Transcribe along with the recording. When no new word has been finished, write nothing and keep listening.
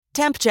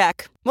Temp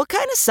check. What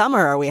kind of summer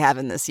are we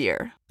having this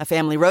year? A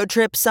family road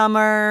trip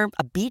summer?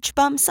 A beach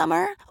bum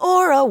summer?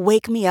 Or a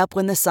wake me up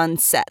when the sun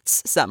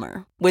sets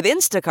summer? With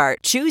Instacart,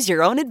 choose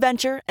your own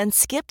adventure and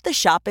skip the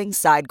shopping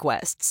side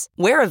quests.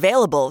 Where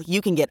available, you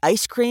can get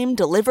ice cream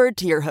delivered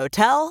to your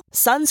hotel,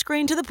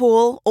 sunscreen to the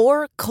pool,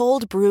 or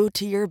cold brew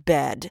to your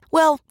bed.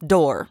 Well,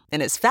 door,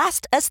 in as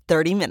fast as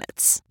 30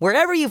 minutes.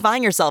 Wherever you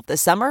find yourself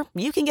this summer,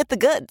 you can get the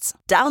goods.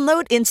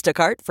 Download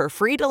Instacart for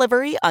free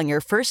delivery on your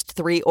first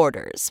 3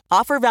 orders.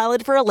 Offer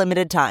valid for a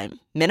limited time.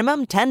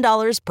 Minimum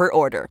 $10 per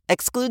order.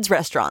 Excludes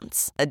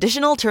restaurants.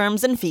 Additional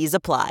terms and fees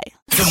apply.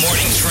 The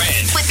Morning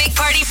Trend With Big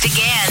Party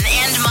began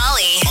and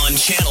Molly. on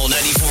Channel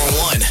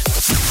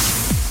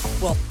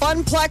 94.1. Well,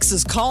 Funplex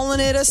is calling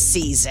it a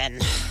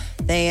season.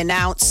 They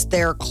announced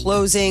they're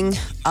closing. It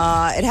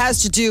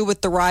has to do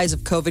with the rise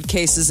of COVID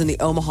cases in the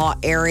Omaha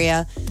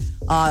area.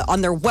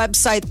 On their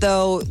website,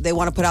 though, they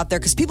want to put out there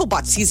because people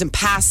bought season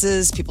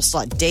passes, people still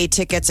had day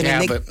tickets. I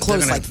mean, they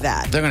close like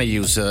that. They're going to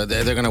use. They're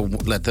going to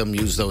let them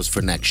use those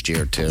for next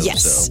year too.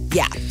 Yes, So.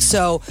 yeah.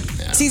 So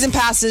season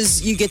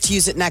passes, you get to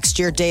use it next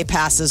year. Day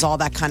passes, all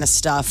that kind of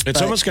stuff. It's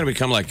But- almost going to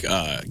become like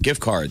gift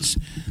cards.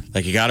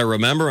 Like you got to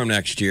remember them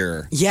next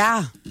year.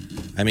 yeah.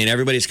 I mean,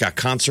 everybody's got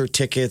concert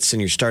tickets,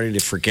 and you're starting to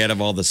forget of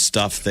all the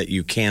stuff that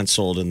you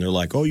canceled, and they're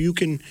like, "Oh, you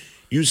can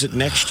use it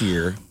next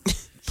year."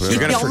 You're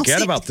going to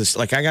forget about this.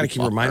 Like I got to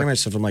keep reminding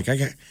myself. I'm like, I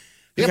got a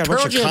bunch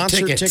Pearl of Jam concert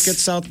tickets.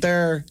 tickets out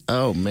there.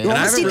 Oh man, You And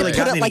I almost haven't need to really put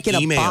gotten it, any like, in a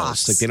emails.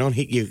 box. Like they don't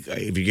hit you.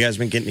 Have you guys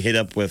been getting hit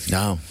up with?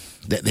 no,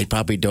 they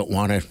probably don't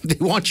want to.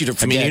 They want you to I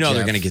forget. mean, you know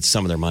they're Jeff. going to get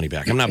some of their money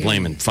back. I'm not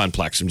blaming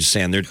Funplex. I'm just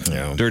saying they're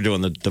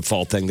doing the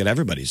default thing that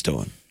everybody's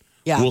doing.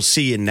 Yeah. We'll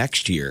see you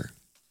next year.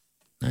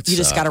 That You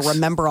just got to sucks.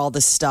 remember all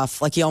this stuff.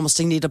 Like you almost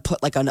need to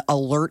put like an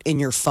alert in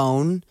your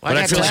phone. Well, But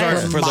I got feel to sorry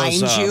for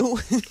Remind those. you.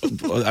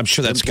 I'm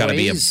sure that's got to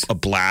be Employees. a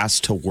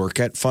blast to work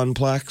at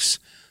Funplex.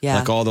 Yeah.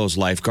 Like all those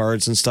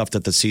lifeguards and stuff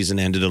that the season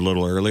ended a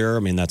little earlier. I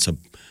mean, that's a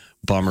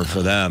bummer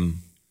for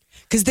them.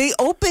 Because they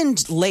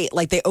opened late,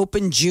 like they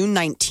opened June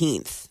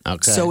 19th.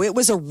 Okay. So it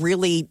was a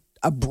really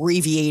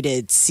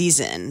abbreviated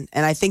season.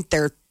 And I think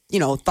their,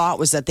 thought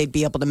was that they'd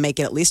be able to make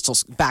it at least till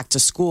back to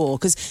school.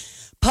 Because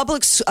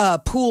public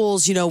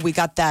pools, we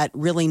got that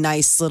really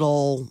nice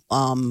little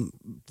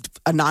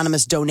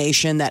anonymous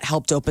donation that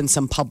helped open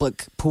some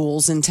public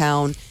pools in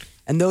town.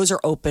 And those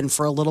are open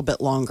for a little bit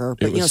longer.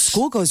 But,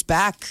 school goes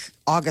back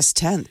August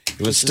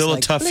 10th. It was still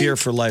a tough year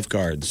for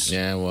lifeguards.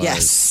 Yeah, it was.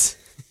 Yes.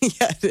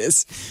 Yeah, it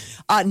is.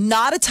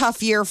 Not a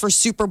tough year for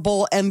Super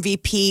Bowl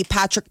MVP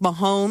Patrick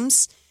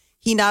Mahomes.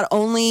 He not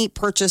only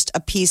purchased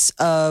a piece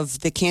of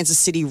the Kansas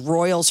City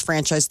Royals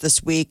franchise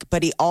this week,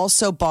 but he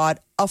also bought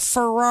a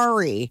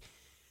Ferrari.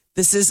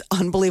 This is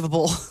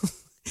unbelievable.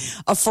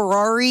 A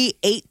Ferrari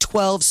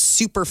 812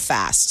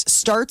 Superfast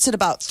starts at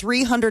about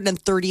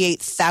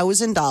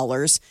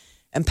 $338,000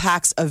 and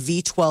packs a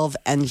V12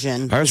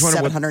 engine I with was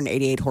wondering what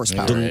 788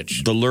 horsepower.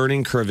 The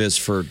learning curve is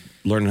for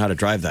learning how to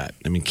drive that.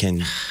 I mean,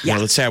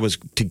 let's say I was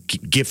to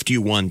gift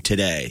you one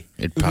today.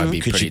 It'd probably be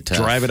Could pretty you tough.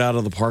 drive it out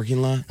of the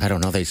parking lot? I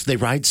don't know. They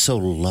ride so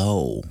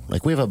low.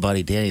 Like we have a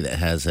buddy Danny that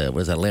has a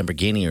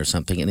Lamborghini or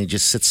something, and he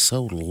just sits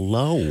so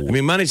low. I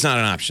mean, money's not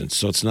an option,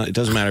 so it's not. It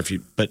doesn't matter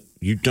but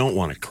you don't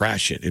want to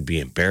crash it. It'd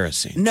be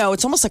embarrassing. No,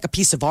 it's almost like a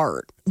piece of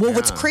art. Well,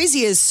 what's crazy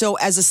is, so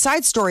as a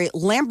side story,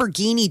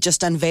 Lamborghini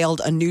just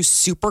unveiled a new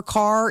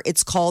supercar.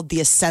 It's called the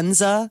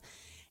Essenza,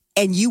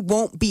 and you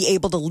won't be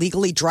able to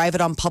legally drive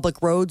it on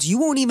public roads. You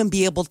won't even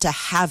be able to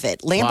have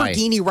it.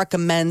 Lamborghini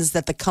recommends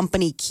that the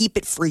company keep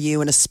it for you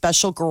in a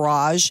special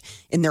garage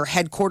in their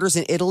headquarters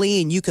in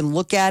Italy, and you can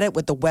look at it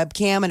with the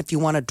webcam, and if you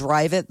want to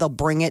drive it, they'll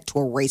bring it to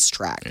a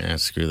racetrack. Yeah,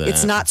 screw that.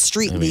 It's not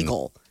street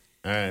legal.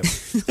 All right.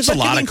 There's a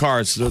lot of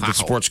cars, the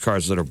sports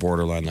cars that are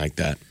borderline like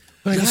that.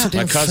 Well, that's so My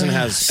damn cousin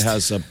fast.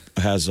 has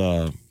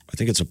a I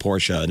think it's a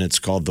Porsche, and it's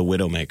called the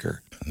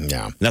Widowmaker.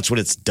 Yeah. And that's what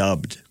it's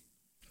dubbed.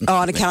 Oh,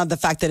 on account of the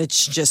fact that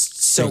it's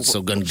just so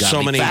So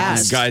So many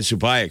fast. guys who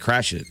buy it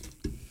crash it.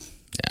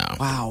 Yeah.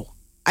 wow.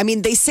 I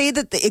mean, they say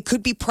that it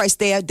could be priced.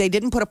 They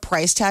didn't put a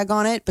price tag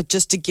on it, but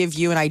just to give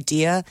you an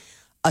idea,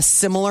 a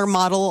similar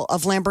model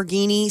of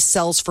Lamborghini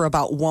sells for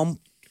about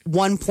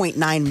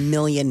 $1.9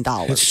 million.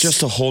 It's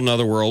just a whole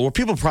nother world where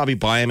people probably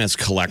buy them as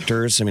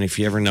collectors. I mean, if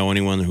you ever know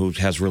anyone who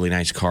has really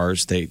nice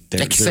cars, they're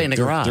stay in the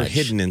garage. They're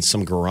hidden in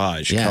some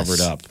garage, Yes.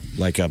 covered up,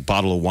 like a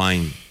bottle of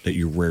wine that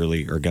you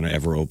rarely are going to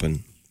ever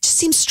open. It just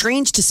seems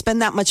strange to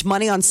spend that much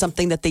money on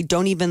something that they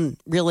don't even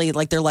really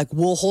like. They're like,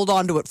 we'll hold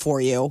on to it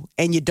for you,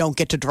 and you don't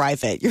get to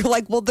drive it. You're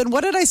like, well, then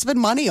what did I spend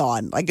money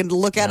on? I can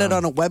look at it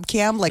on a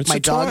webcam, like It's my a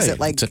dog's toy. at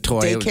like It's a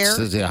toy.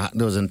 daycare.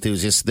 Those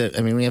enthusiasts. I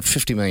mean, we have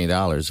 $50 million.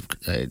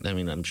 I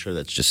mean, I'm sure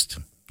that's just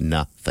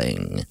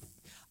nothing.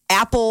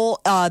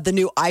 Apple, the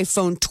new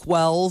iPhone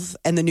 12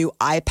 and the new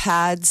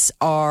iPads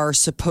are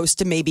supposed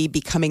to maybe be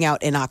coming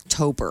out in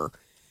October.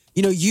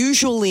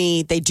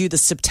 Usually they do the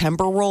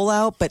September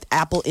rollout, but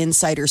Apple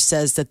Insider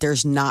says that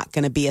there's not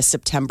going to be a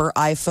September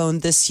iPhone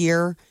this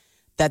year,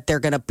 that they're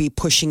going to be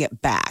pushing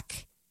it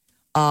back.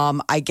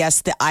 I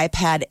guess the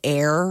iPad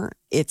Air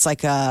It's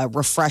like a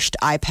refreshed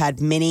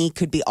iPad mini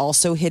could be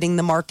also hitting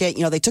the market.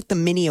 You know, they took the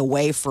mini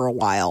away for a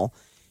while,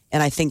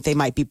 and I think they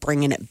might be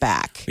bringing it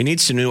back. We need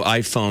some new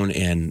iPhone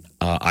and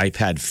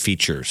iPad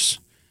features.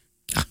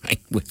 I'm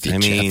with you,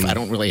 Jeff. I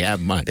don't really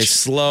have much. They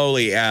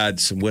slowly add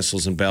some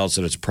whistles and bells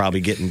that it's probably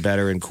getting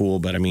better and cool.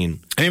 But I mean,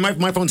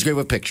 my phone's great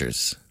with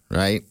pictures,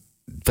 right?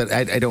 But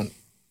I don't.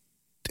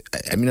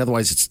 I mean,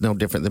 otherwise, it's no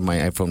different than my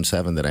iPhone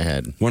 7 that I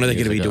had. What are they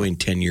going to be doing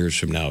 10 years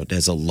from now? It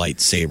has a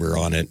lightsaber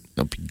on it.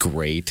 That'll be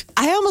great.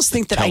 I almost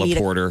think that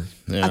Teleporter.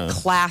 I need a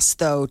class,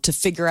 though, to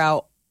figure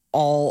out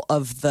all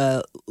of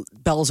the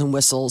bells and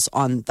whistles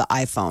on the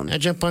iPhone. I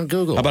jump on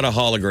Google. How about a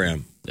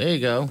hologram? There you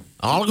go.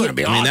 Hologram would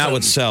be awesome. I mean, that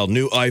would sell.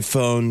 New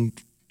iPhone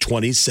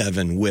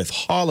 27 with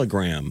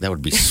hologram. That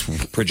would be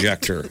sweet.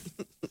 Projector.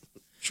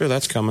 Sure,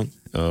 that's coming.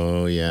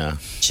 Oh, yeah.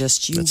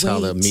 Just you That's wait. how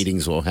the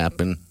meetings will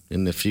happen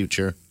in the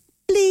future.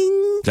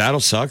 Bling. That'll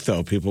suck,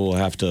 though. People will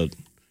have to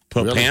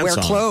put Really? pants Wear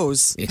on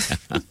clothes.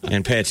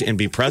 and and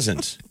be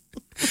present.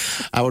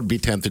 I would be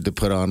tempted to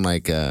put on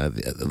like a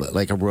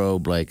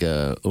robe, like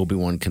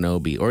Obi-Wan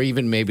Kenobi, or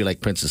even maybe like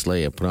Princess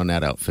Leia. Put on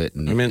that outfit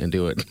and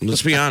do it.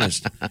 Let's be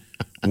honest.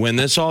 When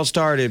this all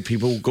started,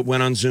 people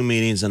went on Zoom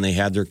meetings and they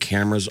had their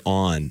cameras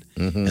on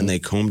and they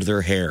combed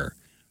their hair.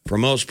 For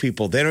most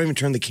people, they don't even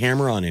turn the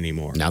camera on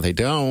anymore. Now they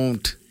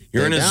don't.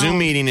 You're in a Zoom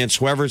meeting, and it's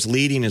whoever's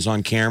leading is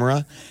on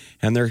camera,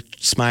 and they're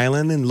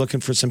smiling and looking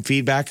for some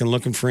feedback and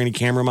looking for any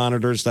camera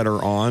monitors that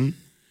are on.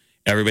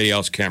 Everybody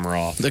else, camera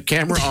off. The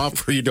camera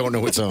off where you don't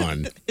know it's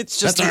on. It's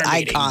just That's the our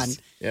icon.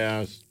 meetings.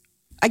 Yeah.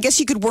 I guess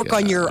you could work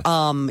on your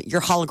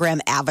hologram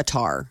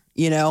avatar.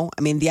 You know,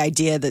 I mean, the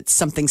idea that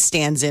something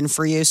stands in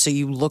for you, so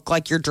you look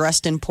like you're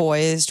dressed and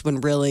poised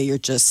when really you're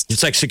just.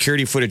 It's like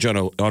security footage on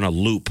a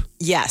loop.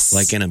 Yes.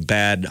 Like in a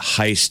bad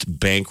heist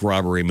bank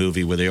robbery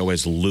movie where they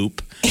always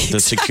loop the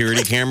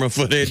security camera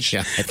footage.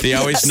 Yeah. They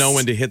always know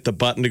when to hit the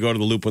button to go to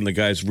the loop when the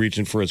guy's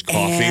reaching for his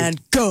coffee. And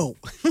go.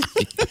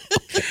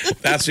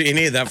 That's what you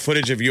need, that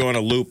footage of you on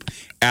a loop,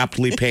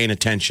 aptly paying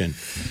attention.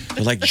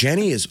 But like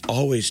Jenny is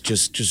always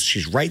just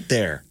she's right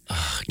there.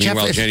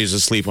 Meanwhile, Jeff, Jenny's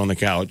asleep on the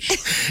couch.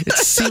 It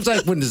seems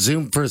like when the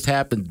Zoom first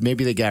happened,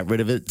 maybe they got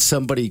rid of it.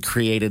 Somebody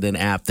created an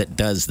app that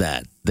does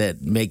that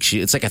makes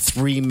you, it's like a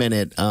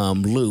 3-minute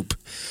loop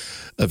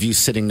of you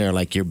sitting there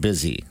like you're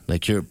busy,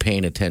 like you're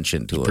paying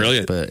attention to it.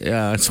 Brilliant. But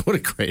yeah, it's what a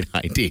great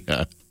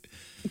idea.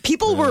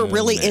 People were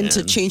really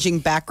into changing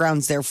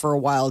backgrounds there for a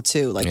while,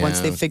 too. Like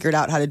once they figured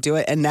out how to do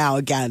it. And now,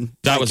 again.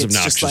 That like, was it's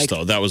just obnoxious, like,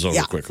 though. That was over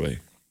yeah. quickly.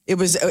 It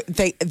was,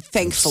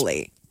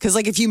 thankfully. Because,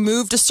 like, if you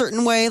moved a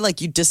certain way,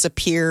 like you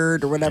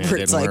disappeared or whatever,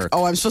 it it's didn't like, work.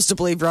 oh, I'm supposed to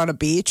believe you're on a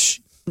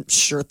beach.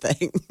 Sure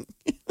thing.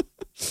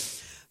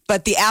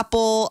 But the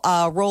Apple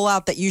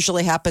rollout that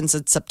usually happens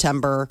in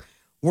September,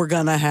 we're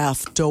going to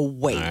have to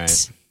wait.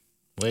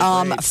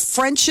 All right. Wait.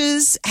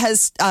 French's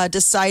has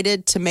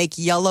decided to make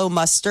yellow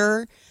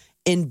mustard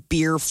in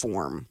beer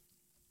form.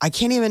 I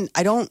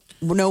don't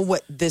know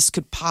what this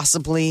could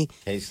possibly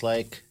Tastes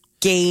like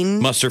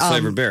gain. Mustard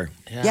flavored beer.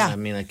 Yeah. I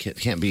mean, I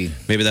can't be.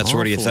 Maybe that's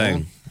already a awful.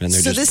 thing. And they're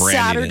So just this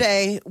branding it.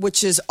 Saturday,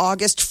 which is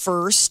August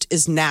 1st,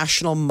 is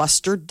National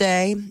Mustard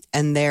Day,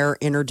 and they're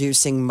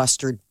introducing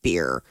mustard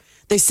beer.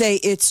 They say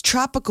it's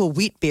tropical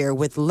wheat beer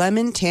with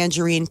lemon,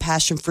 tangerine,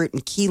 passion fruit,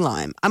 and key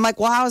lime. I'm like,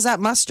 well, how is that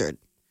mustard?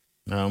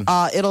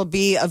 It'll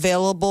be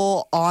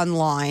available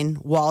online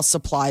while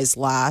supplies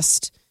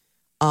last.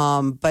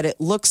 But it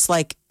looks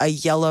like a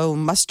yellow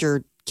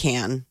mustard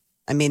can.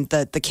 I mean,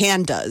 the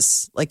can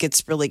does. Like,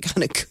 it's really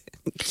kind of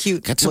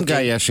cute. Got some looking.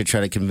 guy yesterday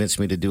try to convince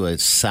me to do a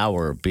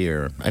sour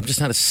beer. I'm just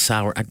not a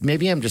sour.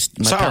 Maybe I'm just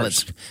my Sours.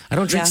 palate's. I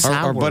don't drink Yeah. sours.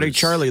 Our buddy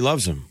Charlie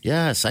loves them.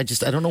 Yes, I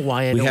don't know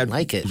why I don't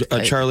like it.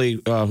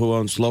 Charlie, who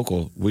owns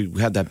Local, we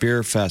had that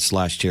beer fest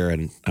last year,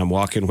 and I'm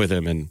walking with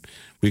him, and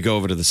we go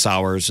over to the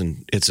sours,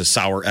 and it's a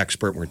sour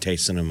expert. And we're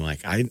tasting them.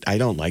 Like, I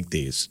don't like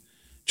these.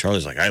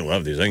 Charlie's like, I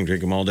love these. I can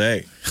drink them all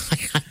day.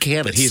 I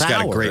can't. But It's he's got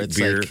a sour. great It's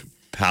beer like-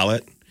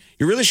 palate.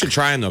 You really should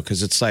try them, though,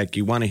 because it's like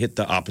you want to hit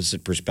the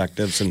opposite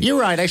perspectives and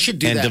You're right. I should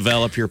do and that.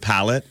 develop your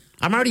palate.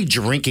 I'm already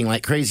drinking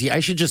like crazy.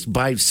 I should just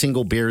buy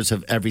single beers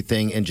of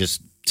everything and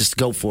just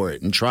go for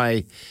it and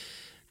try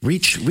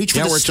reach for the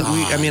stars.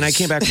 I mean, I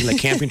came back from the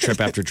camping trip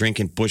after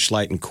drinking Busch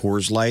Light and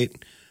Coors Light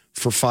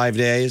for 5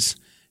 days.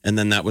 And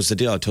then that was the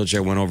deal. I told you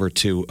I went over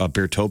to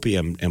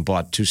Beertopia and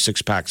bought 2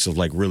 6-packs of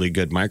like really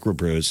good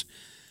microbrews.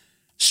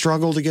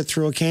 Struggled to get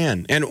through a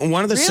can. And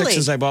one of the Really?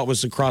 6s I bought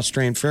was the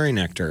cross-strain fairy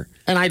nectar.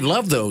 And I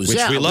love those. Which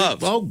yeah, we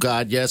love. Oh,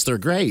 God, yes, they're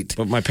great.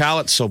 But my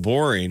palate's so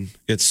boring.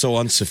 It's so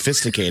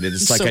unsophisticated.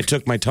 It's like So- I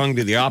took my tongue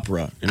to the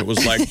opera. And it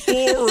was like,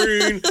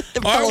 boring. I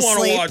Fell want to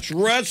asleep. watch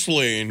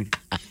wrestling.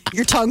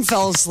 Your tongue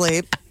fell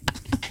asleep.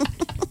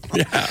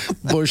 Yeah.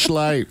 Busch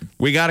Light.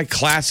 We got to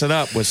class it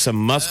up with some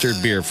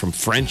mustard beer from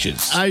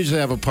French's. I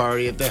usually have a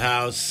party at the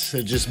house.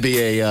 It'd just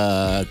be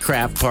a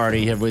craft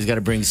party. Everybody's got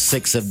to bring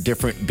 6 of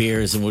different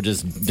beers, and we'll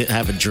just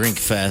have a drink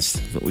fest.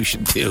 That's what we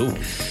should do.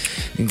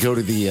 And go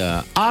to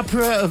the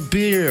Opera of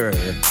Beer.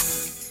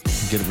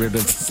 Get rid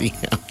of the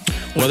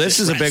Well, this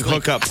is a big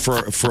hookup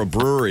for a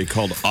brewery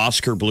called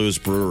Oscar Blues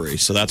Brewery.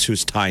 So that's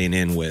who's tying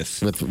in with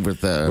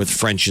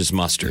French's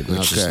Mustard,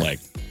 which is like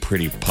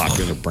pretty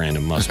popular brand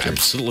of mustard.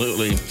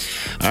 Absolutely.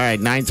 All right,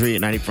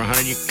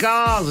 938-9400. You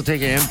call. We'll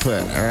take your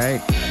input. All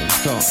right,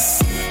 let's go.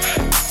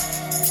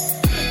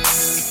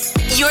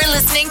 You're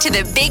listening to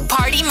the Big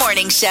Party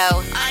Morning Show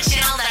on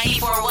Channel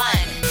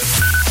 94.1.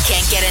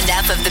 Can't get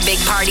enough of the Big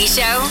Party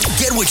Show?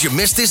 Get what you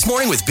missed this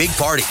morning with Big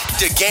Party,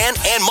 DeGan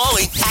and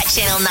Molly At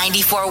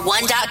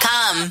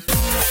channel941.com.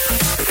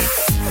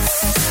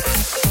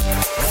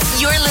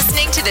 You're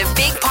listening to the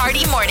Big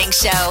Party Morning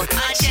Show on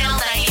Channel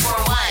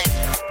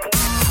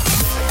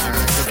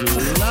 94.1.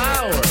 Good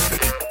Lord.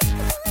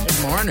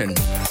 Good morning.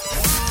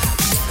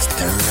 It's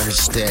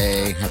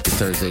Thursday. Happy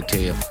Thursday to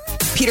you.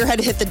 Peter had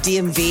to hit the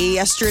DMV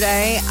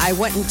yesterday. I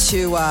went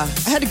into, I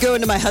had to go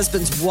into my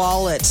husband's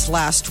wallet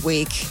last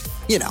week,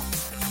 you know,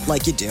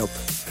 like you do.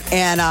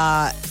 And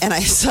I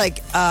was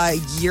like,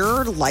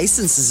 your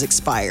license is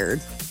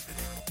expired.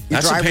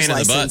 That's a pain in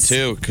the butt,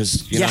 too,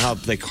 because you know how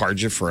they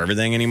card you for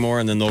everything anymore,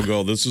 and then they'll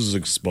go, this is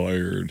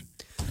expired.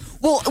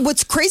 Well,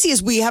 what's crazy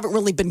is we haven't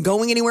really been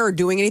going anywhere or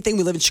doing anything.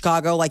 We live in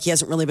Chicago, like he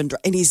hasn't really been,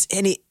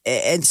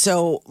 and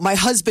so my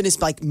husband is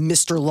like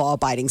Mr.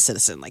 Law-abiding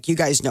citizen. Like you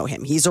guys know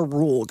him, he's a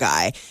rule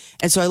guy.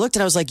 And so I looked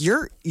and I was like,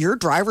 your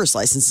driver's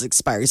license is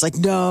expired. He's like,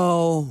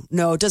 no,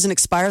 it doesn't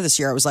expire this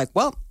year. I was like,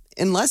 well,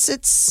 unless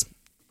it's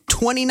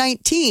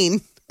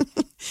 2019,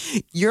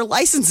 your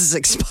license is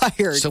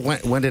expired. So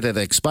when did it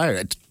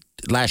expire?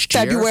 Last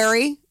year?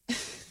 February.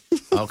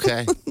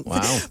 Okay.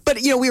 Wow.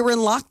 But you know, we were in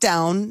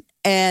lockdown.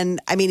 And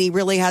I mean, he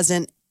really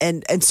hasn't.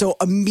 And so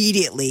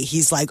immediately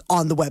he's like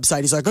on the website.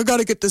 He's like, I got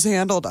to get this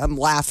handled. I'm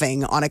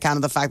laughing on account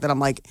of the fact that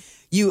I'm like,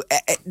 he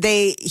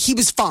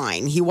was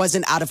fine. He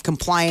wasn't out of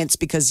compliance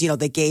because, you know,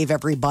 they gave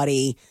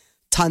everybody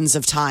tons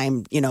of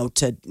time, you know,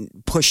 to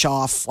push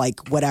off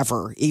like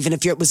whatever. Even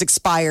if it was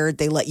expired,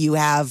 they let you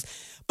have.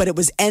 But it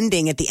was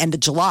ending at the end of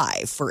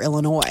July for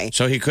Illinois.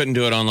 So he couldn't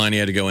do it online. He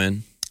had to go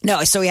in?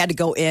 No. So he had to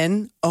go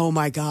in. Oh,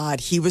 my God.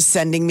 He was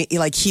sending me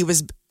like he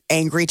was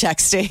angry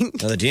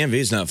texting. No, the DMV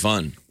is not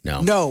fun.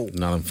 No.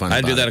 Nothing fun.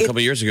 I did that a couple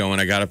years ago when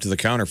I got up to the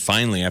counter.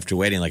 Finally, after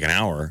waiting like an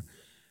hour,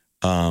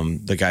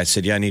 the guy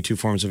said, yeah, I need 2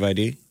 forms of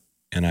ID.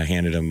 And I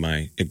handed him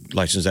my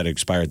license that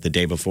expired the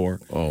day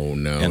before. Oh,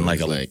 no. And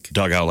like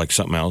dug out like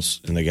something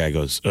else. And the guy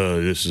goes,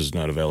 this is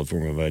not a valid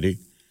form of ID.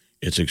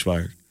 It's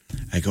expired.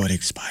 I go, it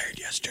expired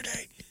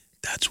yesterday.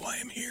 That's why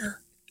I'm here.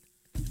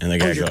 And the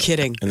guy you're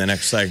kidding. And the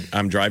next thing,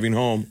 I'm driving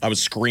home. I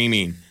was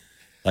screaming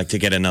like to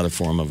get another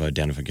form of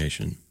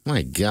identification.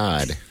 My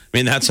God. I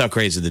mean, that's how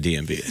crazy the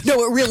DMV is.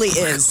 No, it really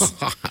is.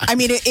 I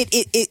mean,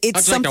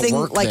 it's something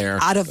like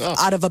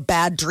out of a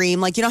bad dream.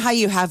 Like, you know how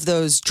you have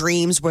those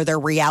dreams where they're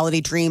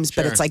reality dreams,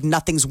 but it's like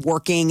nothing's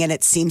working and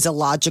it seems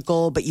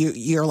illogical, but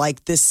you're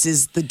like, this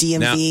is the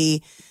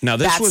DMV. Now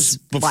this That's was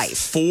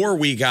before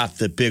we got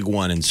the big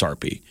one in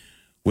Sarpy,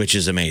 which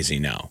is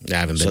amazing now. I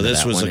haven't been so to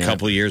this that was one a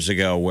couple years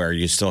ago where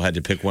you still had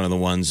to pick one of the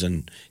ones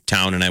in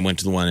town, and I went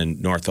to the one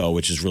in Northville,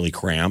 which is really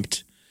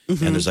cramped.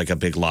 Mm-hmm. And there's like a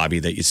big lobby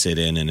that you sit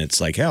in, and it's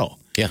like hell.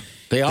 Yeah,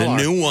 they all The are.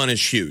 new one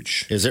is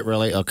huge. Is it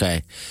really?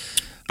 Okay.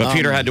 But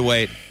Peter had to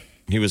wait.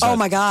 He was. Oh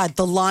my God,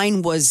 the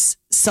line was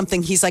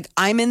something. He's like,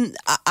 I'm in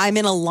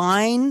a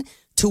line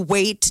to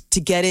wait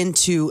to get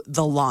into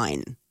the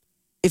line.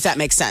 If that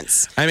makes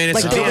sense. I mean,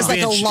 it's like there was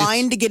like a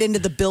line to get into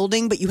the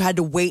building, but you had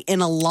to wait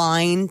in a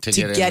line to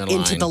get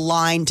into the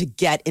line to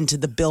get into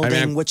the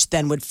building, which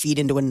then would feed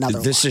into another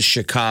This is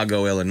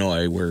Chicago,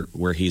 Illinois,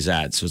 where he's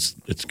at. So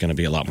it's going to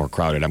be a lot more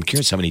crowded. I'm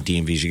curious how many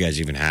DMVs you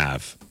guys even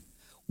have.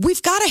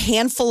 We've got a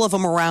handful of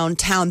them around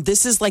town.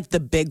 This is like the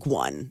big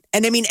one.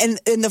 And I mean, and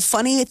the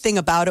funny thing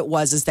about it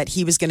is that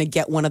he was going to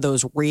get one of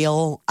those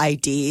real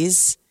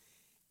IDs.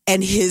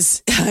 And what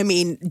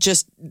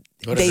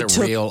is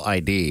a real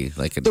ID?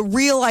 Like the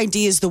real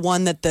ID is the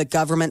one that the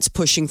government's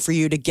pushing for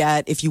you to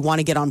get if you want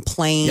to get on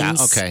planes. Yeah,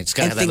 okay. It's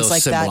got to have that little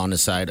symbol on the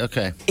side.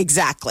 Okay.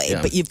 Exactly.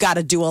 Yeah. But you've got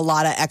to do a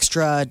lot of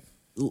extra,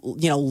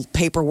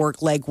 paperwork,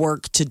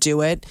 legwork to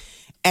do it.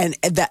 And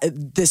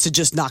this had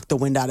just knocked the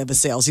wind out of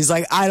his sails. He's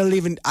like,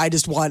 I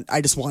just want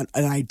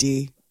an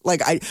ID.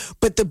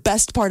 But the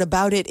best part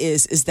about it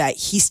is that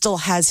he still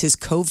has his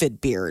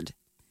COVID beard.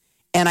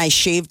 And I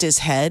shaved his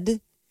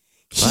head.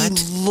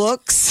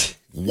 What?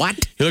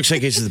 He looks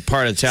like he's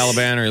part of the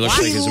Taliban, or he looks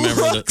like he's a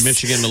member of the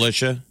Michigan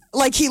militia.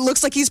 Like he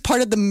looks like he's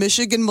part of the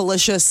Michigan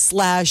militia /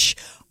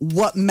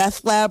 what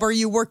meth lab are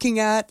you working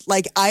at?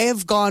 Like I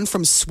have gone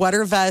from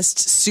sweater vest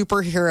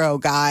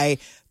superhero guy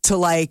to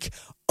like,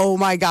 oh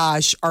my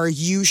gosh, are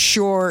you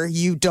sure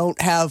you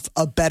don't have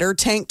a better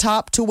tank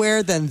top to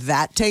wear than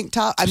that tank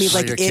top? I mean, So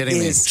like you're it kidding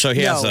me. is. So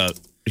he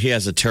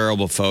has a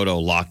terrible photo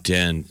locked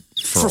in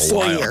for a 4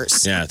 while.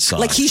 years. Yeah, it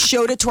sucks. Like he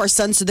showed it to our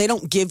son, so they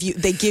give you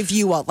a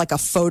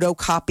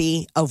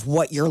photocopy of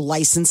what your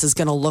license is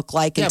going to look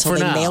like until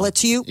they mail it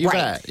to you. You right?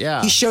 bet,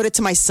 yeah. He showed it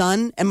to my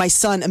son, and my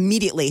son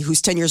immediately,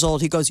 who's 10 years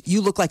old, he goes,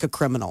 "You look like a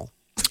criminal."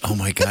 Oh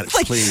my God!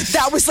 Like please.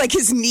 that was like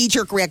his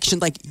knee-jerk reaction.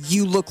 Like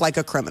you look like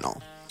a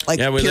criminal. Like,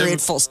 Yeah, we period,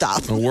 live full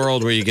stop. a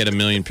world where you get a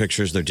million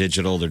pictures, they're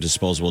digital, they're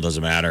disposable,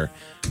 doesn't matter.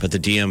 But the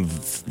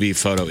DMV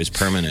photo is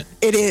permanent.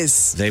 It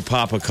is. They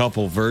pop a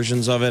couple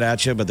versions of it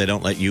at you, but they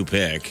don't let you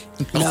pick.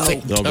 No.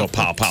 They'll go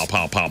pow, pow,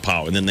 pow, pow,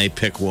 pow, and then they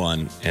pick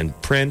one and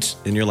print,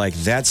 and you're like,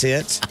 that's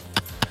it?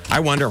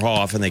 I wonder how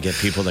often they get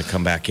people that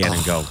come back in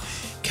and go,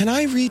 can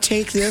I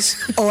retake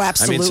this? Oh,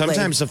 absolutely. I mean,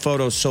 sometimes the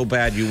photo's so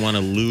bad you want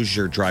to lose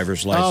your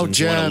driver's license.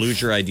 You want Jeff. to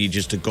lose your ID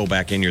just to go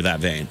back in. You're that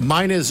vain.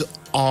 Mine is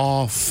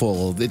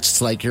awful. It's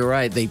like, you're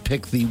right. They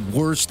pick the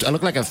worst. I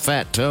look like a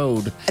fat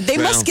toad. They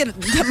must get,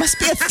 that must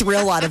be a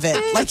thrill out of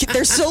it. Like,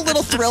 there's so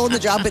little thrill in the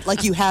job, but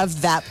like you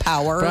have that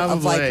power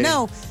of like,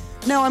 no,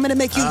 I'm going to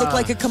make you look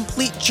like a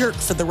complete jerk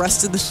for the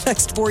rest of the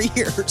next 4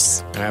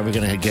 years. All right, we're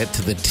going to get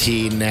to the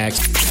tea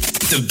next.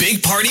 The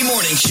Big Party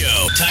Morning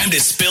Show. Time to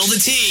spill the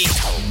tea.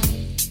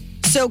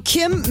 So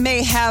Kim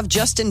may have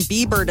Justin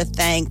Bieber to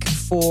thank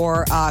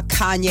for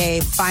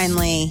Kanye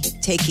finally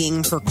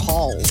taking her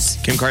calls.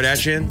 Kim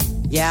Kardashian?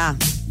 Yeah.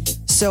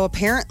 So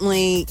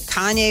apparently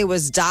Kanye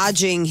was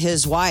dodging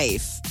his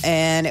wife,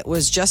 and it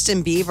was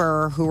Justin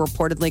Bieber who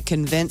reportedly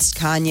convinced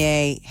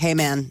Kanye, hey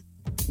man,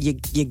 you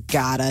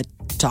gotta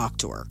talk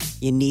to her.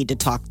 You need to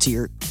talk to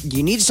your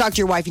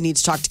wife. You need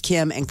to talk to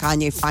Kim. And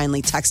Kanye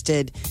finally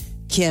texted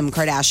Kim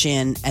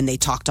Kardashian, and they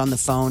talked on the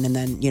phone. And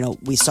then,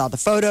 we saw the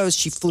photos.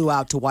 She flew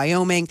out to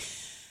Wyoming.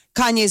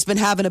 Kanye's been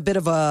having a bit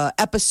of a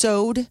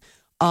episode.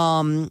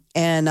 And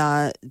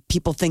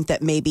people think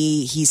that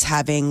maybe he's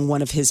having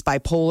one of his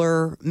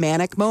bipolar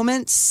manic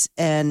moments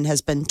and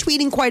has been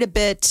tweeting quite a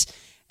bit.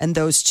 And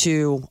those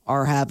two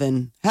are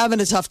having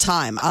a tough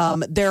time.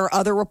 There are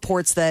other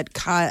reports that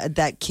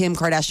Kim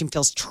Kardashian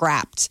feels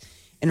trapped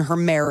in her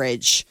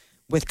marriage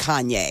with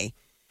Kanye.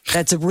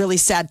 That's a really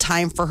sad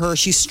time for her.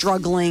 She's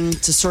struggling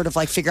to sort of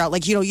like figure out,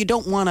 like, you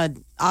don't want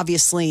to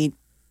obviously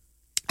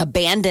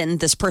abandon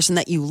this person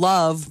that you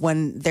love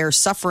when they're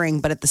suffering,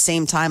 but at the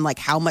same time, like,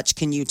 how much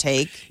can you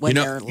take when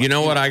they're... You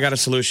know what? I got a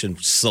solution.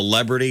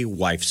 Celebrity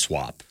wife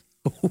swap.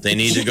 They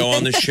need to go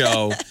on the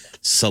show,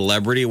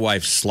 celebrity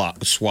wife swap,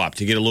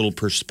 to get a little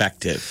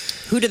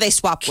perspective. Who do they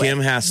swap with? Kim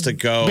has to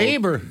go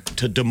Bieber.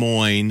 to Des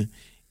Moines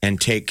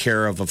and take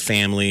care of a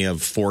family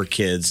of 4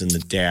 kids and the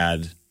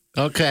dad.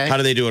 Okay. How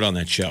do they do it on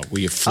that show?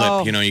 Where you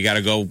flip, you got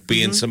to go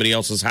be in somebody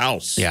else's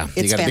house. Yeah,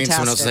 It's you got to be in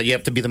someone else's. fantastic. You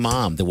have to be the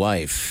mom, the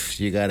wife.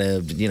 You got to,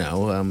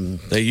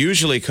 They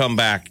usually come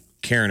back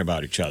caring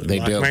about each other. They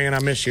like, do. Man, I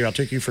miss you. I'll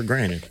take you for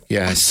granted.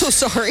 yes. So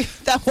sorry.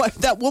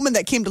 That woman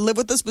that came to live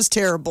with us was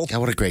terrible. God,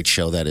 what a great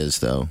show that is,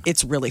 though.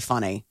 It's really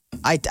funny.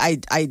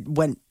 I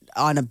went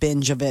on a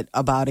binge of it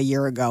about a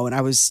year ago, and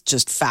I was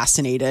just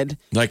fascinated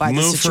Like, by the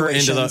move her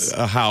into situations.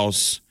 a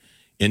house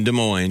in Des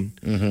Moines.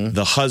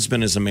 The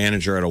husband is a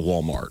manager at a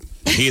Walmart.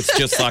 He's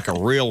just like a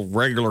real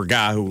regular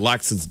guy who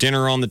likes his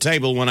dinner on the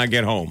table when I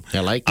get home. I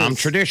like I'm this.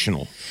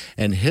 traditional.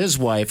 And his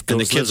wife goes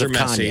And the kids lives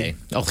with are messy. Kanye.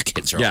 Oh, the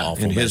kids are Yeah,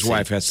 awful. and his messy.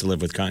 wife has to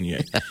live with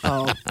Kanye.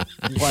 Oh,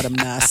 what a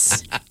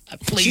mess.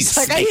 Please She's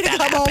like, I make need to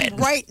that come happen. home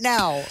right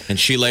now. And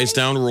she lays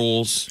down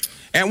rules.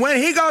 And when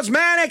he goes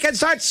manic and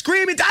starts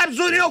screaming,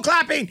 absolutely no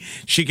clapping,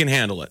 she can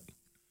handle it.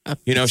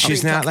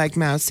 She's not like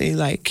Mousy,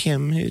 like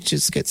Kim, who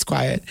just gets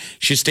quiet.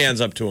 She stands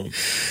up to him.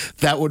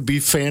 That would be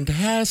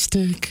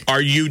fantastic.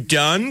 Are you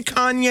done,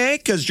 Kanye?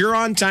 Because you're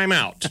on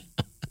timeout.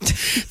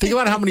 Think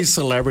about how many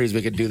celebrities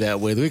we could do that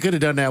with. We could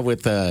have done that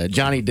with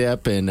Johnny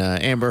Depp and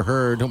Amber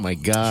Heard. Oh, my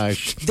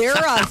gosh. Their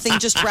thing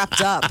just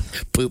wrapped up.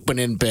 Pooping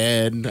in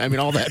bed. I mean,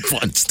 all that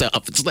fun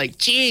stuff. It's like,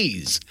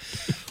 geez.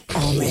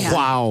 Oh, man.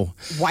 Wow.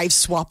 Wife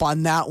swap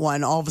on that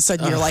one. All of a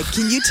sudden, you're like,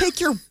 can you take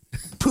your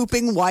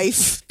pooping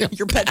wife,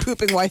 your pet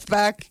pooping wife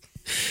back?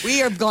 We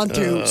have gone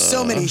through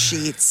so many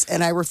sheets,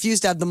 and I refuse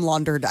to have them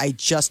laundered. I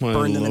just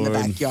burned them in the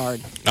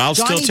backyard. I'll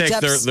Johnny still take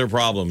Depp's- their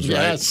problems,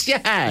 right? Yes.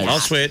 I'll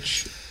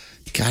switch.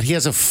 God, he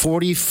has a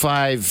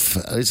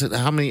 45.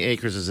 How many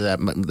acres is that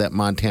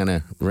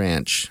Montana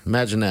ranch?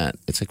 Imagine that.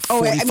 It's like Oh,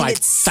 I mean,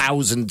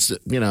 45,000,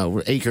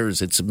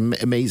 acres. It's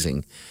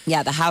amazing.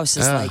 Yeah, the house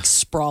is like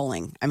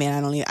sprawling. I mean,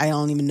 I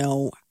don't even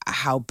know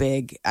how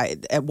big.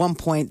 At one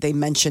point, they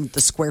mentioned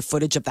the square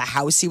footage of the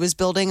house he was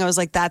building. I was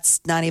like, that's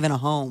not even a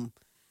home.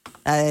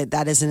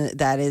 That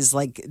is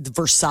like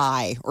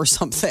Versailles or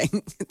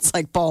something. It's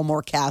like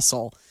Baltimore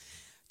Castle.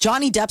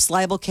 Johnny Depp's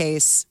libel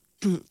case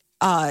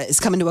is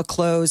coming to a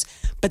close,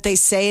 but they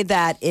say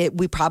that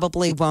we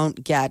probably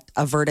won't get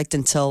a verdict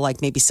until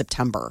like maybe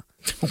September.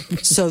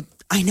 So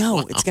I know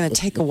it's going to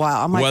take a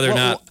while. I'm like,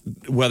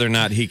 whether or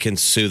not he can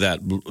sue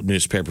that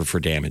newspaper for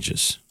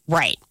damages.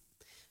 right.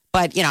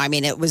 But,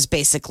 it was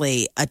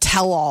basically a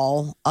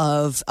tell-all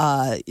of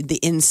the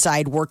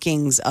inside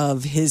workings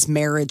of his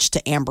marriage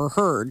to Amber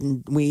Heard.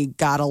 And we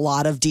got a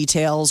lot of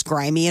details,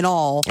 grimy and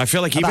all. I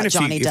feel like even if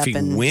Johnny he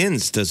Depp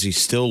wins, does he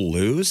still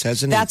lose?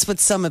 That's what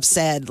some have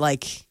said.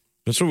 Like,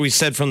 That's what we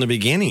said from the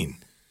beginning.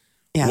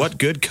 yeah. What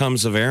good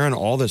comes of airing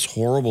all this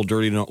horrible,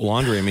 dirty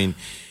laundry? I mean,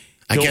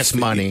 I guess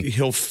money.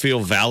 He'll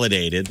feel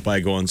validated by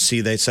going,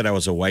 see, they said I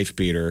was a wife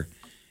beater,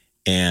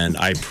 and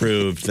I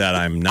proved that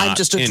I'm not I'm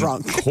just a in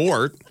drunk.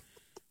 court.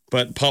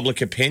 But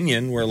public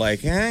opinion, we're like,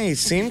 he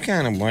seemed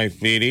kind of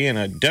wife-beaty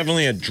and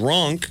definitely a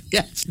drunk.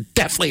 Yes,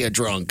 definitely a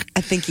drunk.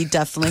 I think he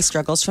definitely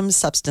struggles from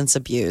substance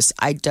abuse.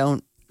 I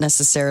don't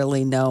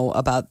necessarily know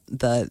about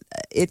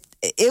it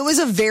was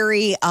a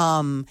very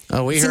seemed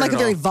like a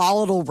very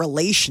volatile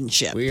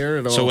relationship. We heard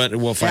it all. So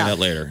we'll find out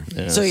later.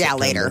 Yeah,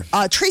 later.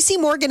 Tracy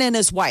Morgan and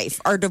his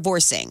wife are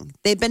divorcing.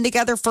 They've been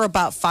together for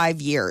about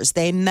 5 years.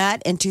 They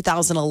met in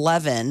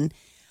 2011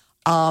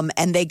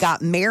 and they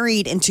got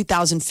married in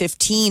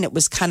 2015. It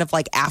was kind of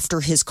like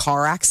after his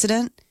car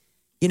accident,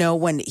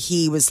 when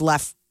he was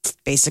left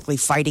basically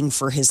fighting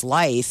for his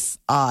life.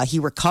 He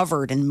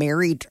recovered and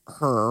married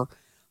her.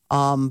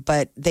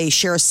 But they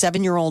share a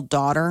 7-year-old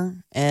daughter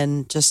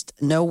and just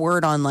no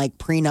word on like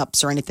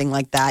prenups or anything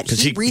like that.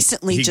 He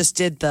recently just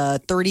did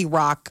the 30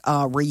 Rock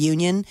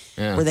reunion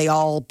where they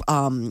all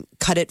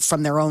cut it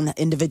from their own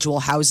individual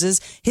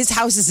houses. His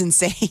house is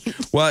insane.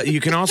 Well,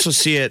 you can also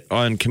see it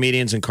on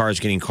Comedians in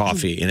Cars Getting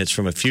Coffee, and it's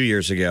from a few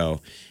years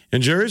ago.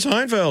 And Jerry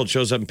Seinfeld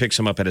shows up and picks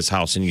him up at his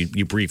house, and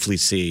you briefly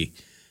see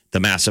the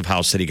massive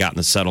house that he got in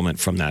the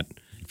settlement from that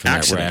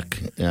accident.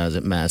 Wreck. Yeah, is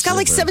it massive? It's got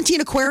like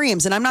 17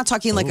 aquariums, and I'm not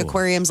talking like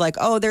aquariums like,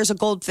 there's a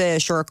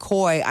goldfish or a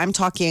koi. I'm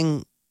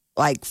talking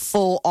like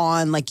full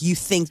on, like you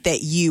think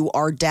that you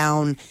are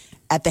down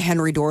at the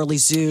Henry Dorley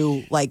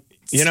Zoo. Like,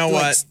 you know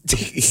what?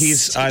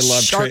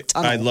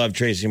 I love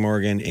Tracy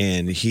Morgan,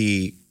 and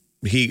he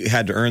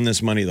had to earn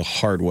this money the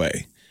hard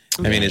way.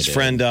 I mean, his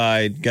friend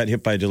died, got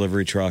hit by a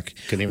delivery truck.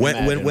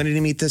 When did he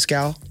meet this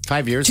gal?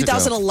 5 years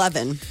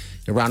 2011. ago.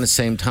 Around the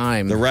same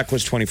time. The wreck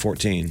was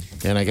 2014.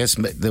 And I guess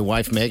the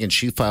wife, Megan,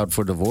 she filed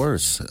for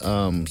divorce.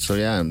 So,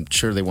 yeah, I'm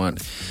sure they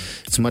want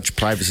as much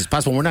privacy as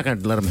possible. We're not going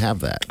to let them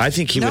have that. I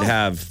think he would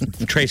have.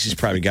 Tracy's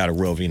probably got a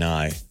roving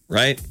eye,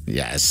 right?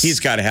 Yes. He's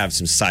got to have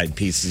some side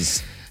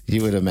pieces.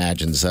 You would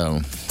imagine so.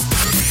 Big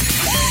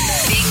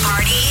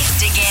Party,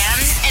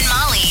 DeGan, and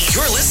Molly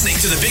You're listening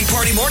to the Big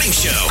Party Morning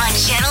Show. on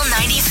Channel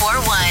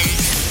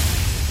 94.1.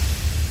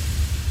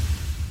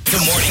 The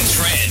morning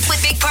trend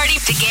With Big Party,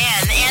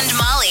 DeGan, and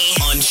Molly.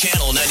 on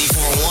Channel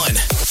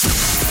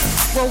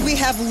 94.1. Well, we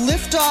have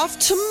liftoff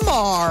to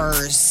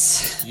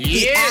Mars.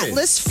 The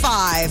Atlas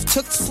V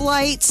took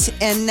flight,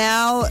 and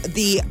now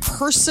the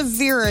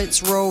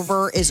Perseverance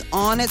rover is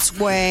on its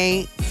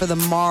way for the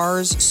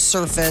Mars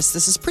surface.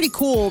 This is pretty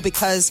cool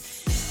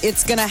because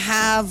it's going to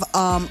have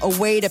a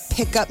way to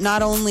pick up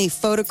not only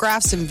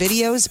photographs and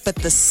videos, but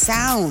the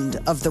sound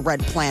of the red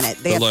planet.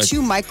 They have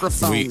 2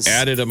 microphones. We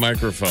added a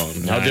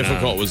microphone. How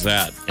difficult was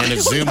that? And a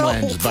zoom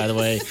lens, by the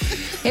way.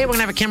 Hey, we're going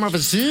to have a camera with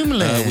a zoom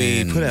lens.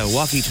 We put a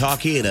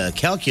walkie-talkie and a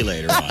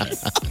calculator on it.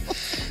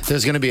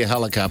 There's going to be a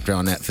helicopter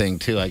on that thing,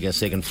 too. I guess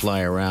they can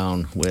fly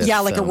around with. Yeah,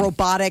 like a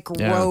robotic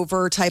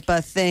rover type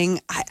of thing.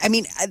 I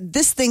mean,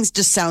 this thing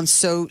just sounds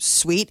so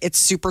sweet. It's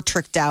super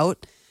tricked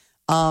out.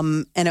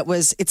 And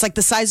it's like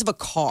the size of a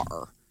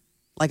car,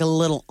 like a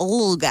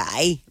little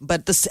guy.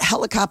 But this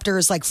helicopter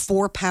is like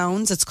 4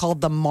 pounds. It's called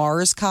the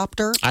Mars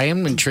Copter. I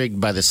am intrigued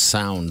by the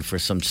sound for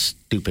some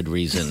stupid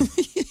reason.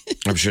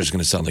 I'm sure it's going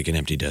to sound like an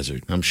empty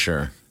desert. I'm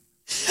sure.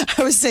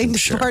 I was saying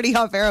to Party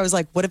off air, I was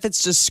like, what if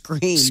it's just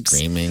screams?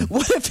 Screaming.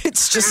 What if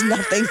it's just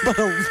nothing but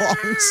a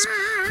long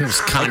scream? It's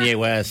Kanye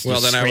West.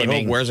 Well, then screaming. I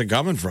would hope, where's it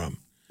coming from?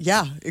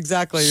 Yeah,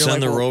 exactly. You're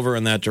Send like, the rover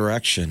in that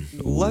direction.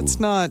 Let's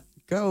not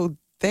go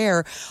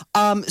there.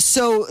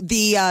 So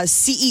the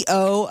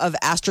CEO of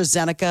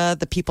AstraZeneca,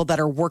 the people that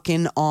are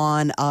working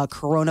on a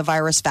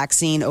coronavirus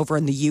vaccine over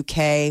in the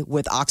UK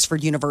with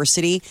Oxford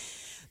University,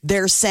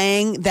 they're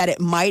saying that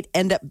it might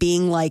end up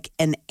being like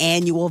an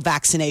annual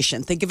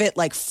vaccination. Think of it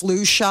like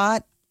flu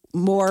shot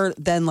more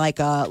than like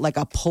a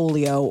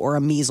polio or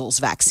a measles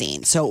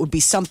vaccine. So it would be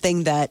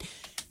something that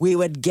we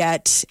would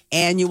get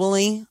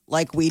annually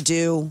like we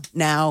do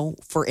now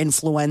for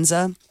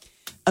influenza.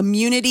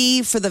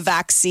 Immunity for the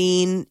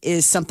vaccine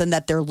is something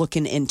that they're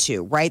looking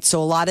into, right?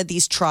 So a lot of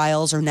these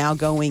trials are now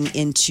going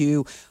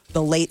into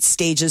the late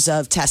stages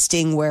of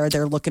testing where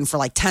they're looking for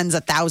like tens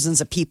of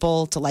thousands of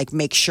people to like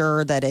make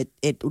sure that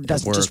it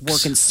doesn't just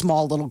work in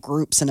small little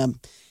groups in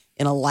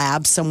a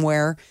lab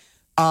somewhere.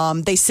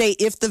 They say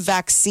if the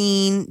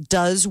vaccine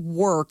does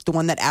work, the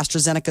one that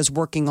AstraZeneca is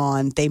working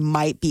on, they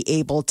might be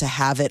able to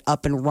have it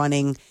up and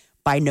running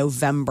by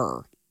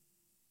November.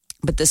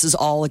 But this is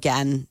all,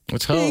 again,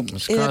 let's hope.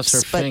 Let's cross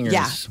our fingers.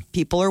 Yeah,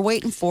 people are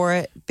waiting for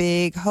it.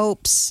 Big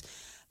hopes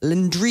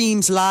and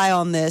dreams lie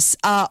on this.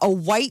 A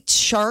white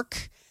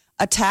shark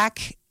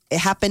attack. It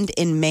happened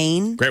in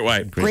Maine. Great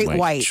white. Great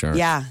white. Shark.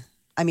 Yeah.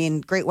 I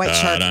mean, great white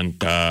shark.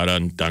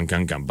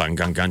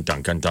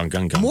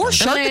 More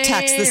shark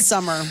attacks this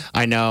summer.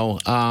 I know.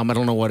 I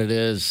don't know what it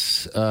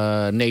is.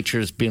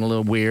 Nature's being a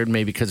little weird,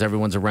 maybe because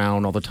everyone's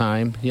around all the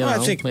time. You know, I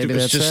think maybe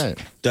that's it.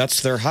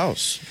 That's their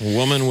house. A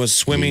woman was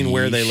swimming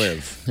where they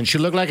live. And she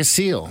looked like a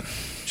seal.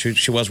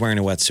 She was wearing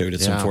a wetsuit.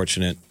 It's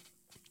unfortunate.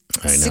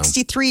 I know.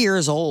 63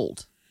 years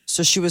old.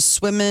 So she was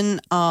swimming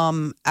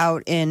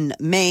out in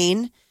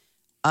Maine.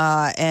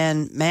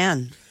 And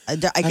man,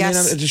 I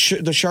guess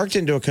the shark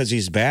didn't do it because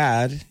he's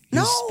bad.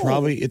 No.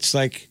 It's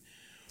like,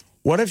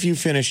 what if you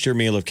finished your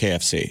meal of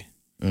KFC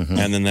And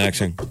then the next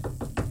thing,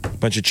 a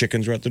bunch of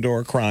chickens were at the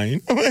door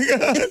crying. Oh my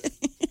God,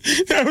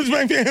 that was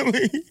my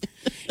family.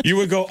 You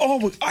would go,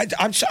 oh, I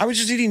was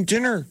just eating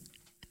dinner.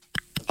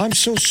 I'm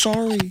so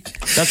sorry.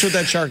 That's what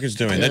that shark is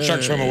doing. That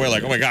shark swam away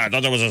like, oh my God, I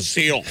thought that was a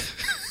seal. It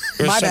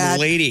was My some bad.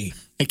 lady.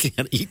 I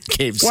can't eat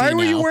KFC Why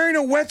were now. you wearing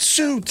a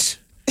wetsuit?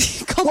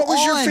 Come What was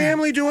on. your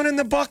family doing in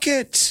the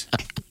bucket?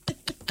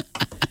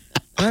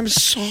 I'm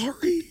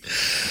sorry.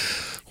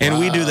 And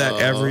we do that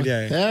every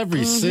day.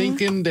 Every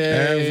sinking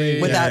day.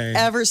 Every Without day.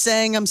 ever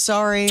saying I'm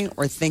sorry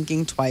or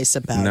thinking twice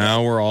about it.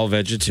 Now we're all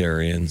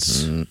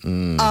vegetarians.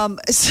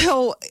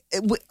 So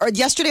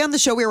yesterday on the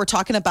show, we were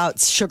talking about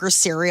sugar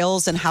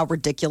cereals and how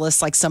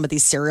ridiculous like some of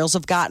these cereals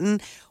have gotten.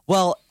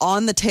 Well,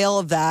 on the tail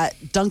of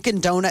that,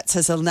 Dunkin' Donuts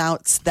has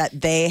announced that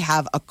they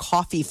have a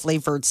coffee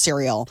flavored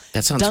cereal.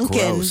 That sounds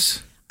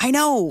gross. I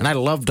know. And I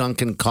love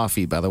Dunkin'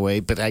 coffee, by the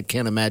way, but I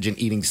can't imagine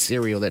eating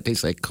cereal that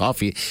tastes like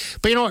coffee.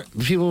 But you know what?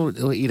 People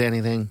will eat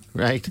anything,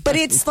 right? But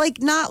it's like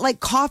not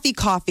like coffee.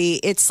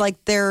 It's like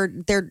they're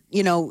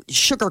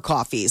sugar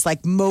coffees,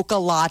 like mocha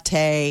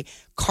latte,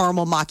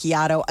 caramel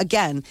macchiato.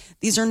 Again,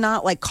 these are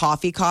not like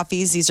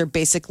coffees. These are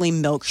basically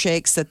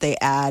milkshakes that they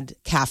add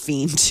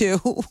caffeine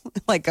to,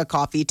 like a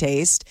coffee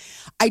taste.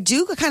 I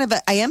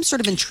am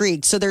sort of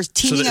intrigued. So they're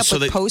teaming up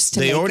with Post to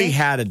They make already it.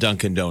 had a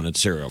Dunkin' Donuts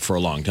cereal for a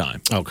long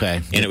time.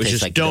 Okay. And it was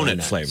tastes just like donut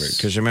donuts. flavored.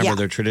 Because remember, Yeah.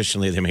 they're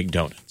traditionally, they make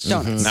donuts.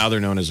 Donuts. Now they're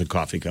known as a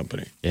coffee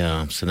company.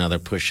 Yeah, so now they're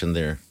pushing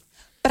their...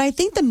 But I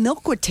think the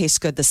milk would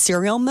taste good, the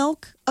cereal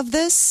milk of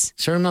this.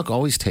 Cereal milk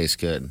always tastes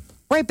good.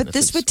 Right, but If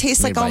this it's would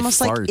taste made like by almost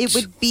like it farts.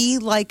 would be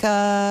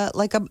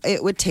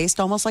it would taste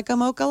almost like a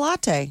mocha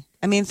latte.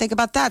 I mean, think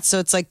about that. So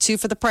it's like 2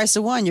 for the price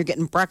of 1. You're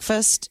getting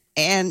breakfast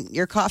and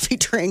your coffee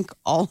drink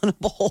all in a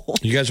bowl.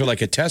 You guys are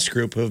like a test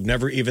group who've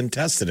never even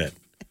tested it.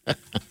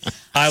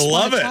 I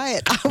love it. Try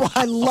it.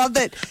 I love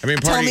it. I mean,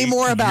 Tell me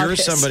more about You're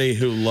this. somebody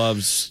who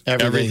loves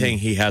everything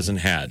he hasn't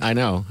had. I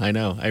know.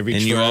 I reach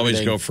And you for always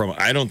everything. go from,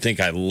 I don't think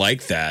I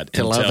like that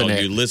To until loving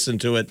it. you listen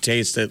to it,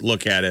 taste it,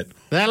 look at it.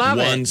 I love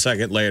it. 1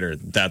 second later,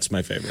 that's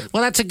my favorite.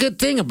 Well, that's a good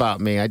thing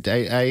about me. I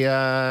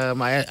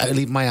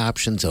leave my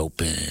options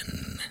open.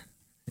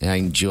 I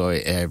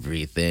enjoy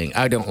everything.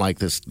 I don't like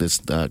this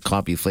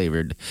coffee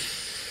flavored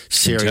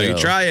cereal. Until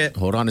you try it.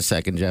 Hold on a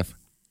second, Jeff.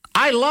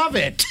 I love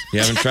it.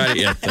 You haven't tried it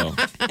yet, though.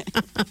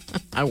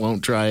 I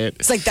won't try it.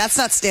 It's like that's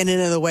not standing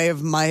in the way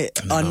of my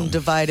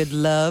undivided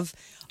love.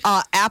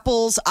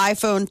 Apple's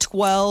iPhone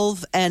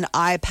 12 and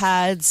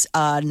iPads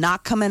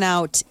not coming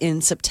out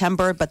in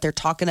September, but they're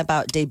talking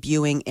about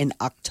debuting in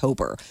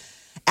October.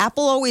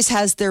 Apple always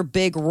has their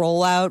big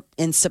rollout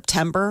in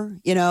September,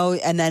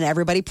 and then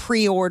everybody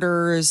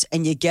pre-orders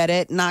and you get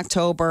it in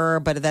October,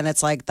 but then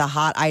it's like the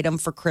hot item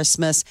for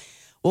Christmas.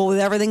 Well, with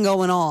everything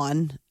going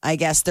on, I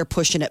guess they're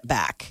pushing it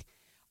back.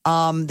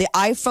 The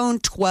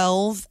iPhone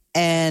 12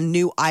 and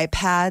new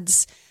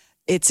iPads,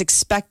 it's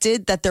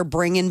expected that they're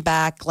bringing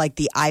back like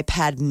the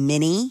iPad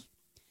mini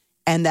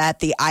and that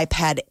the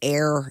iPad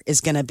Air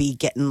is going to be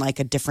getting like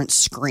a different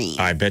screen.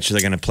 I bet you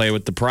they're going to play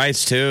with the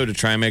price, too, to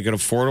try and make it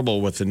affordable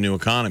with the new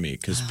economy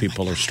because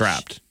people are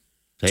strapped.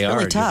 They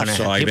really are. tough.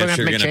 So I People are bet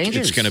gonna you're make it's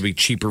changes. going to be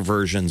cheaper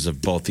versions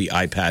of both the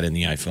iPad and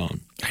the iPhone.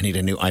 I need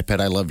a new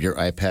iPad. I love your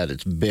iPad.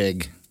 It's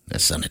big. That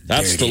sounded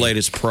That's dirty. the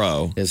latest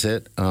Pro. Is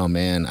it? Oh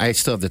man, I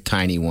still have the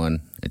tiny one.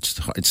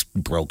 It's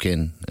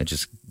broken. I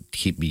just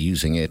keep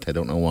using it. I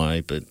don't know why,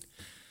 but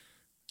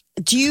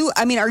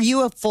Are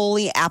you a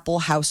fully Apple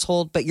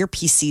household, but your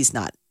PC's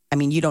not? I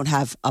mean, you don't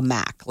have a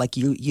Mac, like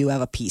you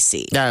have a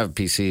PC. I have a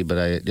PC. But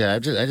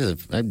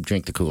I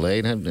drink the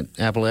Kool-Aid. I have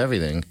Apple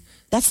everything.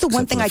 That's the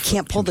one Except thing for I the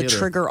can't pull the computer.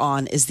 trigger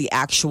on is the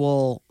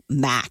actual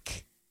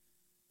Mac.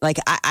 Like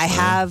I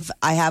have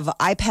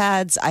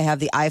iPads, I have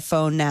the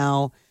iPhone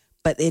now,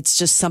 but it's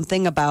just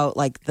something about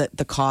like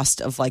the cost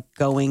of like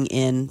going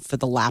in for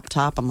the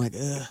laptop. I'm like,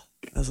 ugh,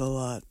 that's a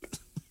lot.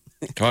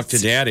 Talk to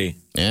Daddy.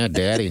 Yeah,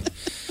 Daddy.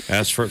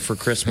 Ask for it for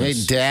Hey,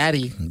 Christmas.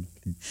 Daddy.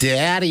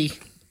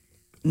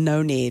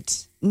 No need.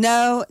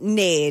 UFO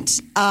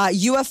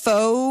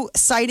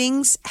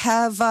sightings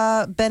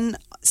have been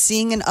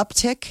seeing an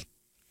uptick.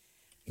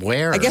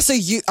 Where? I guess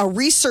a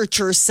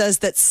researcher says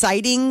that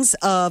sightings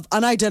of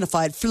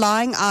unidentified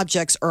flying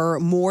objects are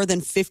more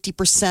than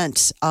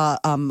 50%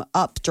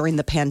 up during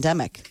the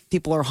pandemic.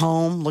 People are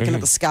home looking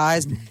at the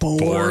skies,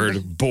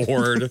 bored.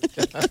 Bored.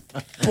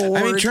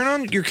 I mean, turn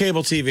on your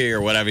cable TV or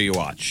whatever you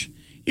watch.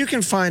 You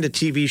can find a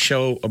TV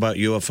show about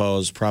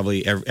UFOs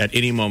probably at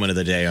any moment of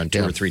the day on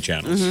 2 or 3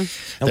 channels. And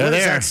They're what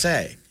does there. that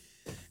say?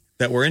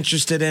 That we're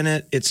interested in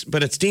it.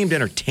 But it's deemed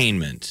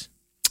entertainment.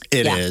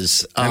 It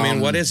is. I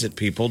mean, what is it,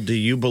 people? Do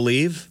you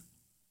believe?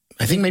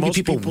 I think maybe Most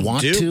people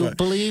want to but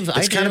believe. It's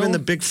I kind of do. in the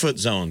Bigfoot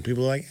zone.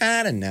 People are like,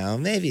 I don't know.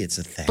 Maybe it's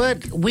a thing.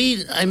 But all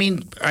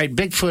right,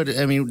 Bigfoot,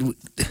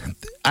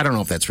 I don't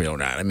know if that's real or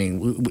not. I mean,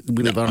 we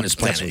live on this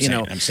That's planet,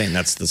 what I'm saying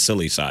that's the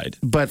silly side.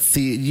 But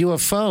the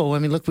UFO,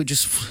 look, we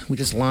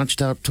just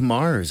launched out to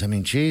Mars. I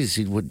mean, geez,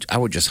 I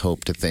would just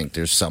hope to think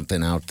there's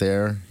something out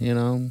there,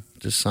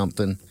 just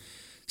something.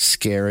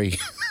 scary.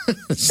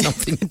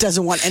 Something It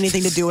doesn't want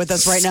anything to do with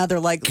us right now. They're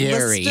like,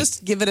 Scary. let's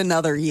just give it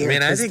another year. I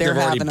mean, I 'cause think they're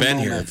they've already having a been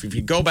here. moment. If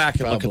you go back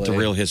and look at the Probably.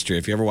 real history,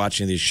 if you ever watch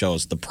any of these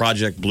shows, the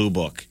Project Blue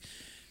Book,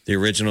 the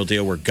original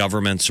deal where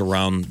governments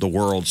around the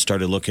world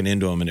started looking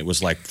into them, and it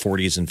was like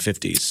 40s and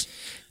 50s.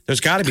 There's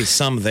got to be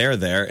some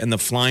there, and the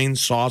flying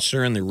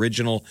saucer and the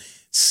original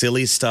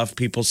silly stuff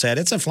people said,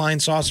 it's a flying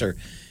saucer,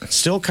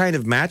 still kind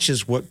of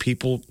matches what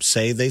people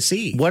say they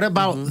see. What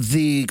about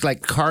the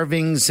like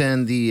carvings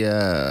and the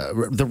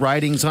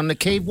writings on the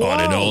cave walls?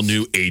 On an all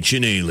new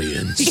Ancient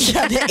Aliens.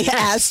 Yeah, the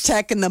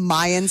Aztec and the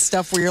Mayan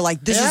stuff where you're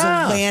like, this is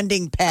a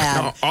landing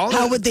pad. No, all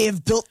How of- would they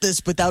have built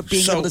this without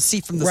being able to see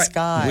from the right.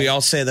 sky? We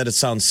all say that it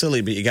sounds silly,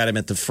 but you got to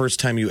admit, the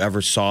first time you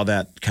ever saw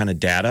that kind of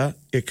data,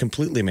 it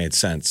completely made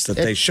sense. That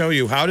they show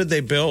you, how did they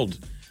build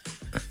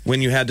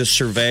when you had to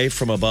survey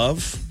from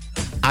above?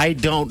 I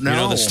don't know. You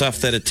know, the stuff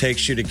that it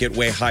takes you to get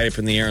way high up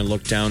in the air and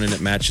look down, and it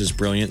matches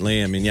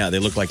brilliantly. I mean, yeah, they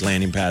look like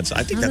landing pads.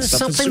 I think that There's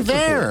stuff is something super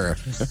there.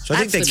 cool. So I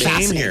think they That's came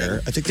fascinating.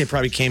 here. I think they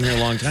probably came here a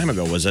long time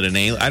ago. Was it an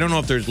alien? I don't know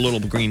if there's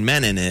little green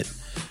men in it,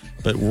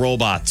 but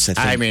robots. I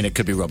think. I mean, it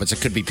could be robots. It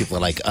could be people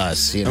like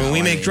us. You know, I mean,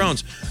 we make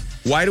drones.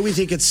 Why do we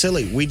think it's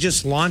silly? We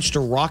just launched a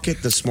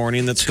rocket this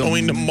morning that's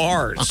going to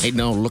Mars. I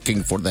know,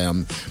 looking for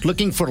them,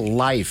 looking for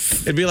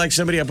life. It'd be like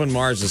somebody up on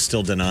Mars is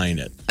still denying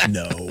it.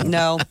 No,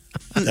 no.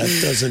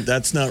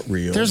 that's not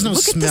real. There's no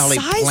Look at the smelly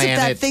size of that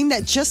planet. thing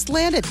that just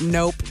landed.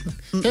 Nope.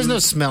 There's no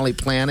smelly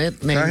planet.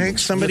 I think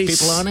somebody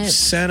people on it.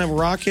 sent a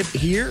rocket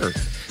here.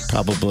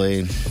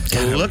 Probably.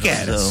 Look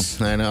at So, us.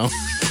 I know.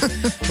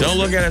 Don't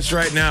look at us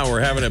right now.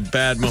 We're having a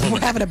bad We're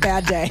moment. having a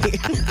bad day.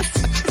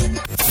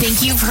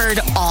 Think you've heard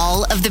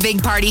all of the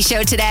Big Party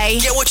Show today?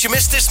 Get what you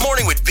missed this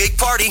morning with Big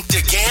Party,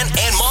 DeGan,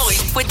 and Molly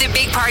With the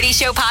Big Party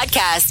Show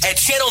podcast. at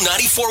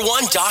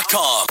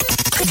channel941.com.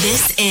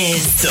 This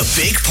is The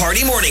Big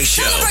Party Morning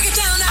Show.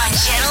 on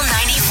Channel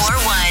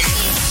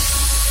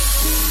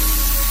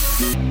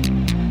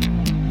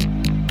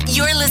 94.1.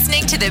 You're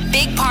listening to the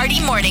Big Party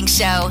Morning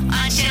Show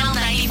on Channel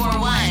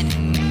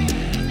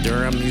 94.1.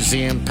 Durham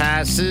Museum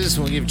passes.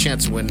 We'll give you a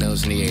chance to win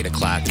those in the 8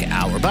 o'clock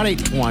hour. About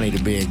 8:20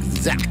 to be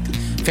exact.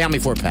 Family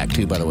 4-pack,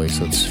 too, by the way.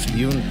 So it's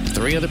you and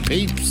 3 other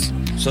peeps.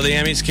 So the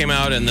Emmys came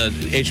out, and the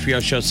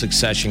HBO show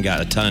Succession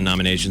got a ton of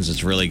nominations.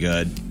 It's really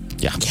good.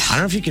 Yeah. I don't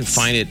know if you can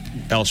find it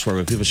elsewhere,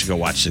 but people should go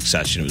watch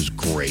Succession. It was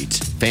great.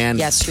 Fan.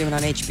 Yeah, streaming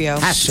on HBO.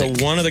 So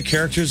one of the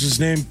characters is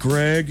named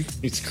Greg,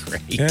 It's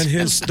great. and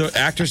the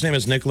actor's name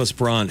is Nicholas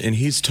Braun, and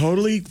he's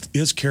totally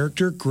his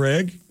character,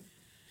 Greg.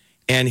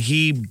 And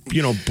he,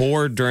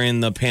 bored during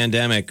the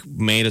pandemic,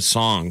 made a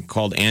song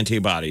called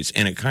Antibodies,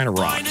 and it kind of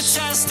rocks.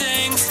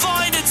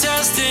 Find a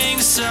testing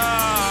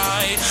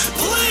site,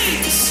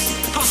 please,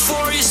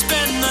 before you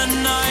spend the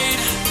night.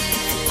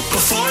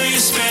 Before you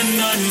spend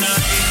the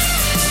night.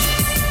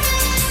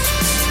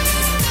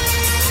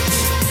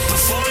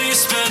 Before you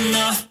spend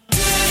the. Do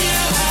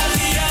you have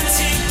the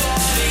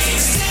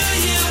antibodies? Do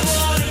you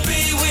want to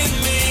be with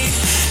me?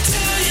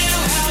 Do you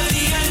have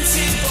the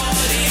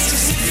antibodies?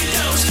 'Cause if you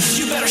don't,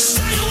 you better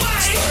stay away. Do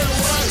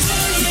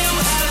you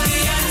have the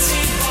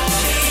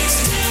antibodies?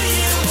 Do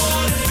you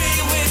want to be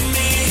with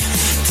me?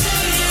 Do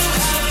you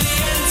have the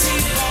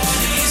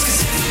antibodies? 'Cause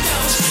if you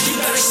don't, you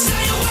better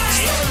stay away.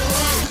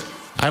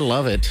 I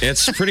love it.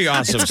 It's pretty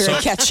awesome. It's very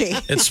catchy.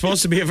 It's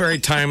supposed to be a very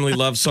timely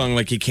love song.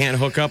 Like, you can't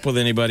hook up with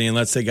anybody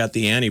unless they got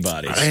the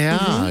antibodies.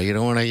 Yeah, you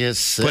don't want to get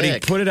sick. But he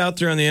put it out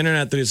there on the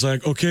internet that he's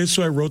like, okay,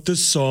 so I wrote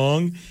this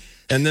song.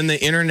 And then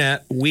the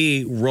internet,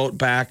 we wrote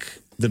back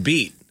the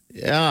beat.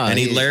 Yeah. And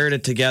he layered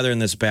it together in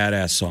this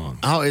badass song.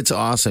 Oh, it's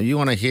awesome. You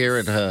want to hear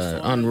it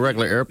on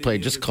regular airplay,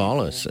 just call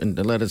us and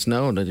let us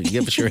know.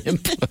 Give us your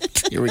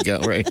input. Here we go,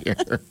 right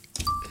here.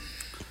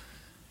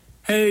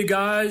 Hey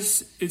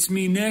guys, it's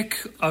me, Nick.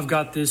 I've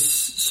got this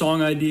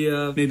song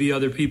idea. Maybe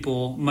other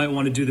people might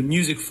want to do the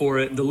music for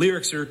it. The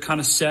lyrics are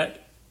kind of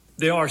set.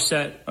 They are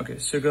set. Okay,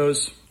 so it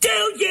goes. Do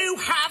you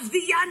have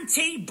the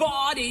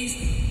antibodies?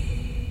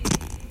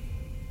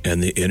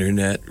 And the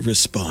internet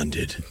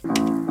responded.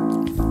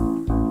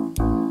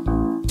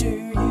 Do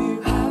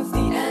you have the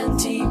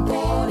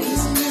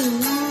antibodies? Do you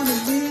want to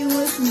be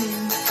with me?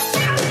 Do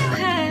you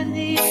have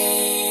the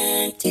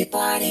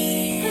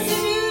antibodies? If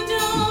you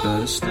don't,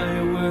 Better stay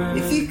away.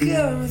 if you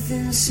go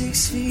within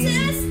 6 feet,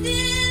 just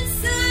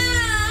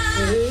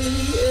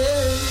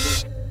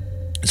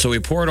inside. So we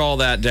poured all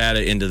that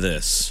data into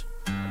this.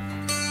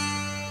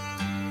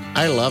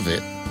 I love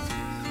it.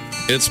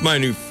 It's my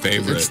new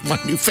favorite. It's my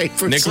new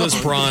favorite Nicholas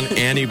song. Braun,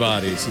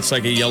 Antibodies. It's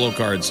like a yellow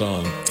card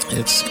song.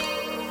 It's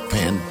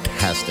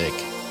fantastic.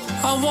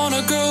 I want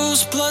a girl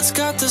whose blood's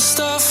got the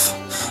stuff.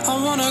 I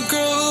want a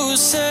girl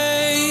who's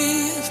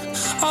safe.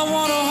 I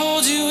want to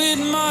hold you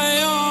in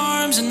my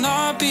arms and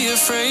not be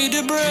afraid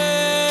to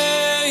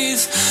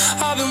breathe.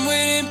 I've been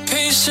waiting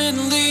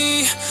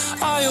patiently.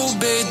 I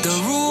obeyed the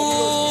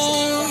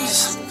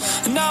rules.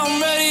 And now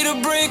I'm ready to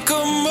break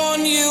them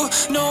on you.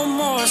 No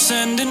more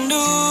sending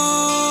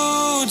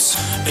nudes.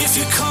 If If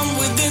you come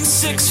within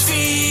 6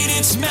 feet,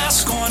 it's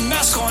mask on,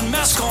 mask on,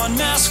 mask on,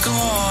 mask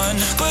on.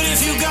 But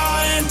if you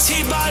got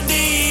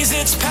antibodies,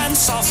 it's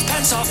pants off,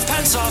 pants off,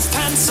 pants off,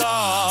 pants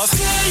off. Do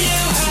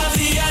you have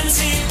the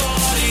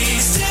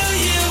antibodies? Do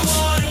you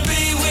want to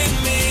be with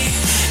me?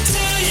 Do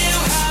you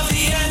have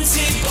the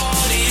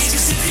antibodies?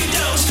 'Cause if you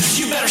don't,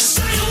 you better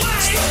stay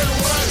away. Do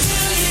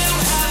you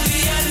have the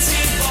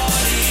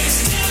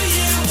antibodies? Do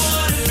you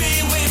want to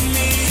be with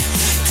me?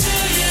 Do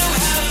you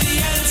have the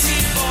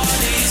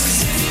antibodies?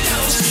 'Cause if you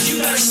don't, you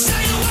better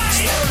stay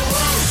away.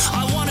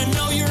 I want to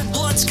know your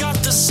blood's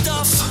got the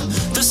stuff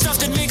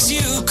that makes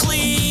you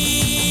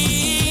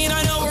clean.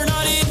 I know we're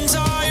not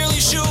entirely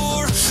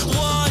sure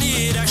what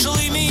it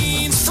actually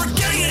means.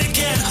 Forgetting it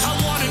again. I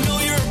want to know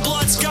your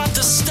blood's got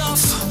the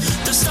stuff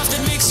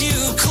that makes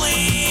you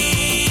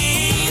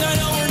clean. I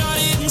know we're not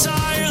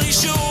entirely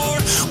sure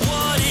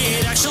what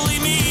it actually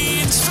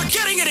means.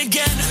 Forgetting it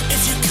again.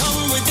 If you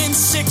come within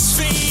 6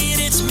 feet,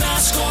 it's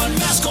mask on,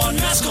 mask on,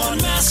 mask on,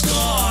 mask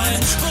on.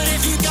 But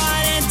if you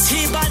got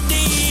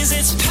antibodies,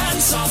 it's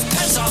pants off,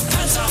 pants off,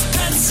 pants off,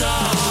 pants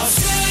off.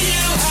 Do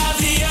you have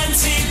the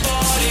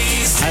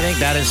antibodies? I think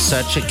that is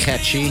such a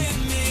catchy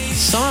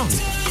song.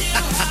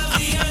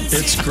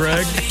 It's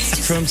Greg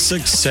from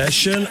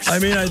Succession. I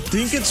mean, I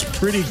think it's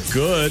pretty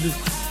good.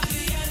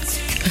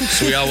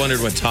 So we all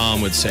wondered what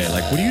Tom would say.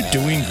 Like, what are you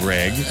doing,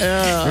 Greg?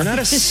 You're not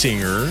a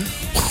singer.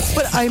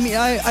 But I mean,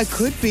 I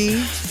could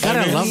be. God,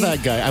 I love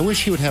that guy. I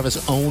wish he would have his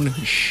own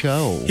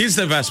show. He's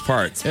the best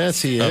part.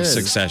 Yes, he of is.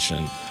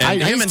 Succession.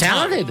 He's and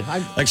talented.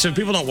 Tom. Like, so if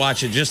people don't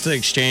watch it, just the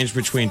exchange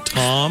between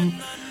Tom,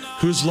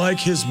 who's like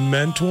his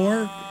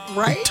mentor.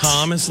 Right. And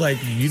Tom is like,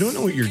 you don't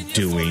know what you're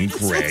doing,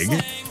 Greg.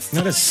 You're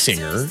not a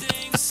singer.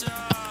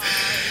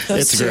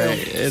 It's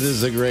great. It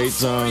is a great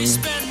song.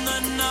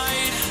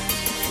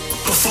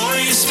 Before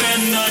you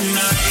spend the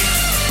night.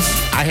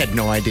 I had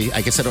no idea.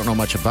 I guess I don't know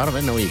much about him. I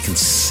didn't know he can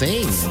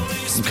sing.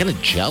 I'm kind of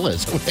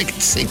jealous when I can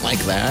sing like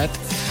that.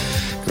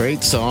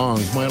 Great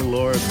song. My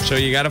Lord. So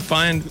you got to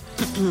find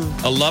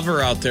a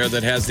lover out there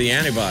that has the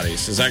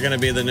antibodies. Is that going to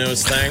be the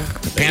newest thing?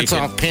 Pants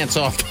off, pants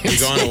off. You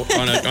go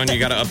on you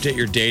got to update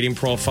your dating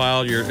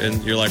profile. You're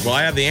like, well,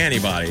 I have the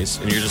antibodies,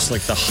 and you're just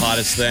like the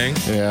hottest thing.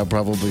 Yeah,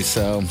 probably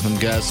so. I'm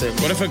guessing.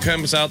 What if it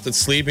comes out that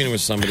sleeping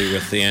with somebody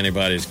with the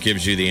antibodies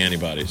gives you the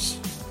antibodies?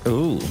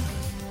 Ooh,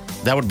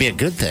 that would be a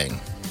good thing.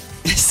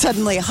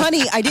 Suddenly,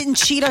 honey, I didn't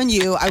cheat on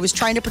you. I was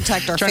trying to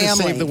protect our Trying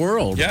family. to save the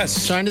world.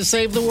 Yes. Trying to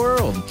save the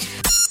world.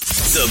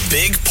 The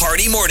Big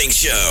Party Morning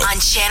Show. On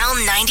Channel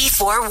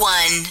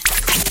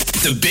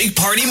 94.1. The Big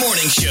Party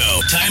Morning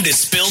Show. Time to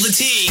spill the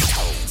tea.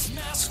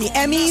 The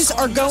Emmys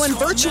are going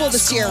virtual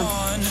this year.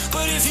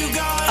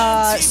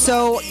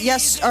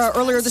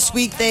 Earlier this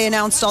week, they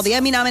announced all the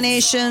Emmy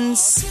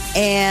nominations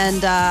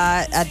and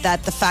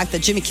that the fact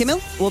that Jimmy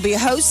Kimmel will be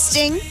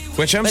hosting.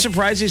 Which I'm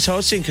surprised he's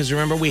hosting because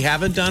remember, we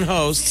haven't done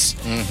hosts.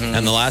 Mm-hmm.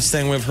 And the last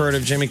thing we've heard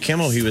of Jimmy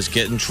Kimmel, he was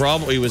in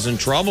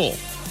trouble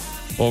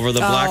over the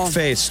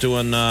blackface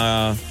doing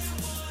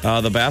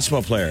the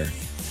basketball player.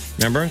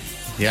 Remember?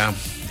 Yeah.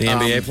 The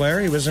NBA player?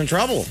 He was in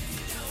trouble.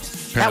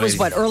 That was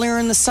what, earlier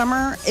in the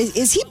summer?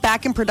 Is he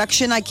back in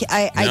production? I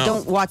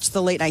don't watch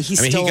the late night. He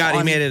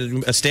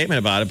made a statement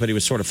about it, but he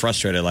was sort of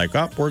frustrated, like,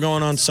 we're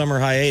going on summer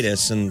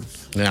hiatus, and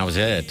that was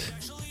it.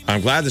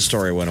 I'm glad the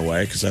story went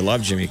away because I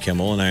love Jimmy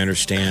Kimmel, and I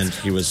understand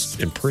he was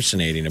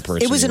impersonating a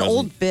person. It was an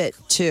old bit,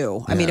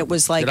 too. I mean, it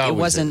was like, it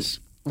wasn't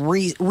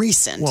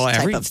recent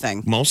type of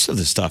thing. Most of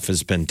the stuff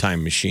has been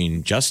Time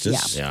Machine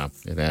Justice. Yeah,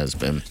 it has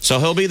been. So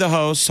he'll be the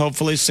host,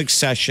 hopefully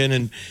Succession,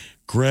 and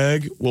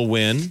Greg will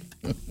win.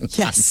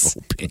 Yes.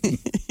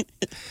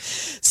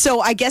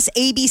 So I guess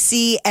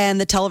ABC and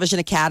the Television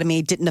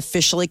Academy didn't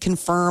officially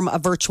confirm a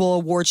virtual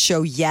award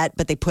show yet,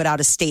 but they put out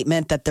a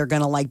statement that they're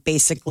going to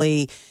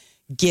basically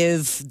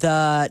give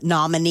the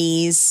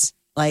nominees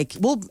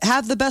we'll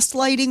have the best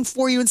lighting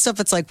for you and stuff.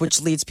 It's which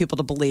leads people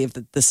to believe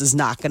that this is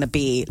not going to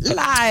be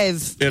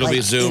live. It'll be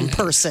Zoom in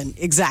person.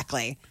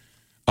 Exactly.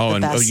 Oh,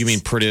 you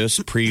mean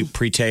produced,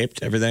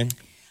 pre-taped, everything?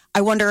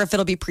 I wonder if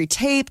it'll be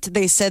pre-taped.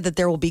 They said that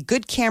there will be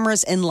good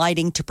cameras and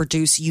lighting to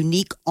produce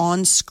unique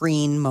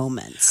on-screen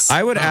moments.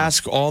 I would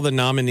ask all the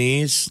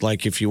nominees,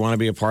 if you want to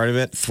be a part of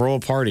it, throw a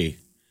party.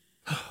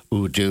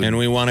 Ooh, dude. And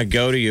we want to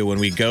go to you when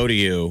we go to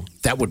you.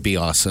 That would be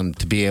awesome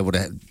to be able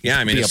to be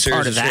a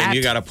part of that.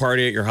 You got a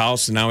party at your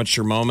house, and now it's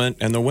your moment.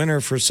 And the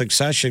winner for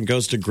Succession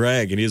goes to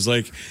Greg. And he's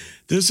like,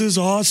 this is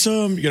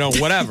awesome.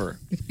 Whatever.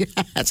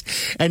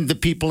 Yes. And the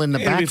people in the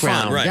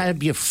background. Fun, right. That'd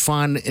be a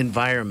fun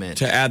environment.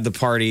 To add the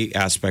party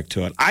aspect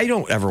to it. I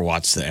don't ever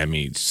watch the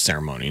Emmy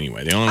ceremony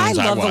anyway. The only ones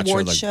I watch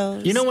award are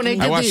shows. When they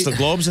I watched the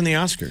Globes and the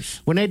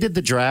Oscars. When they did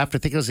the draft, I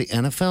think it was the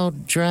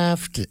NFL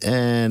draft,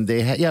 and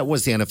it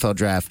was the NFL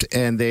draft,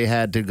 and they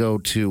had to go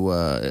to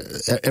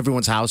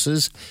everyone's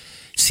houses,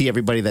 see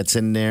everybody that's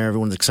in there.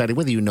 Everyone's excited,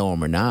 whether you know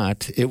them or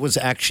not. It was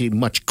actually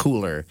much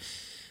cooler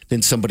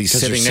than somebody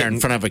sitting there in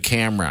front of a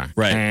camera.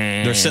 Right.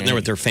 They're sitting there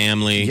with their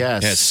family.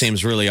 Yes. It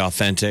seems really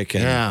authentic.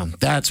 Yeah,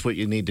 that's what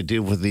you need to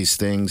do with these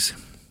things.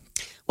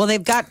 Well,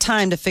 they've got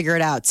time to figure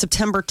it out.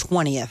 September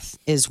 20th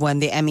is when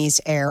the Emmys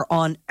air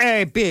on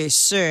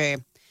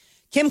ABC.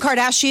 Kim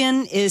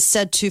Kardashian is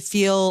said to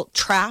feel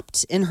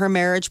trapped in her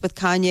marriage with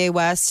Kanye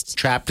West.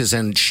 Trapped as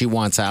in she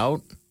wants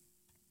out?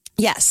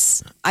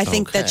 Yes. I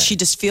think that she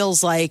just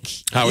feels like.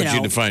 How would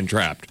you define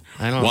trapped?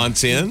 I don't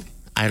Wants in?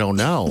 I don't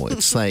know.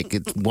 It's like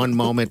it's one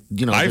moment,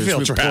 I there's feel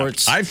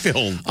reports.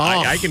 trapped.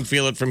 I can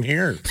feel it from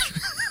here.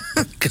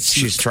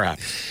 She's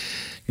trapped.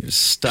 You're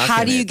stuck.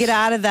 How in do you it. get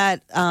out of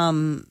that?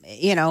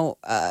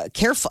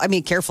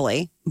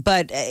 Carefully.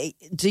 But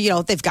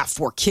they've got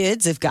 4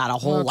 kids. They've got a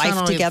whole Well, it's not life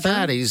only together.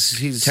 that,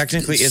 he's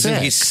Technically,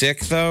 isn't he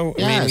sick though?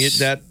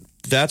 Yes. I mean,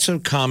 that's a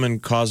common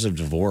cause of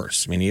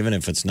divorce. I mean, even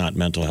if it's not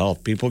mental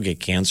health, people get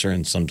cancer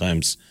and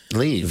sometimes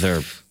leave.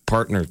 Their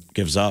partner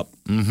gives up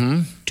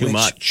too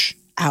much.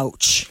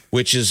 Ouch.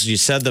 Which is, you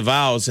said the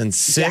vows in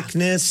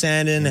sickness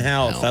and in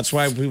health. That's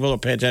why people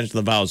don't pay attention to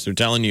the vows. They're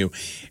telling you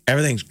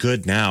everything's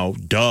good now.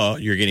 Duh,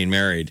 you're getting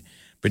married.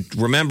 But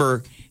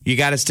remember, you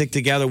got to stick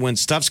together when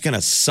stuff's going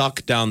to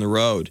suck down the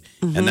road.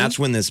 And that's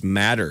when this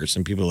matters.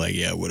 And people are like,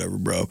 yeah, whatever,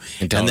 bro.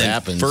 Until and it then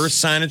happens. First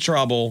sign of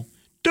trouble,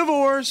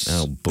 divorce.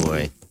 Oh,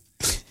 boy.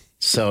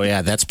 So,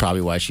 yeah, that's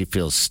probably why she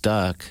feels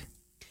stuck.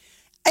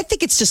 I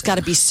think it's just got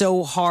to be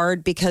so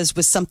hard because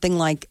with something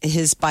like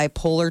his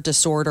bipolar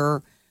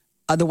disorder,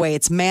 the way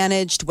it's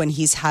managed when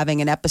he's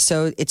having an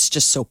episode, it's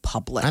just so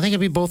public. I think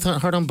it'd be both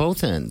hard on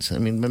both ends. I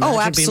mean,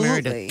 imagine being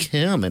married to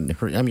Kim and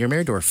you're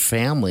married to her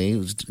family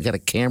who's got a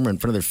camera in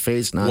front of their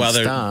face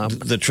nonstop. Well,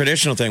 the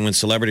traditional thing when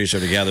celebrities are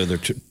together,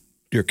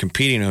 you're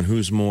competing on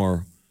who's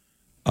more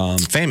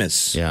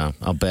famous. Yeah,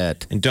 I'll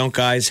bet. And don't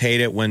guys hate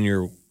it when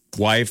your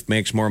wife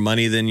makes more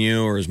money than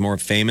you or is more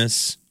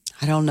famous?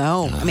 I don't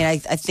know. I mean, I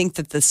think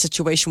that the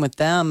situation with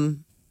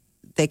them,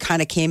 they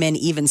kind of came in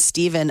even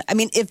Steven. I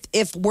mean,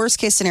 if worst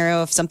case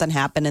scenario, if something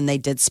happened and they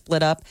did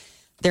split up,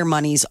 their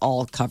money's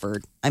all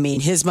covered. I mean,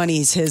 his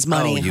money's his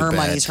money, you her bet.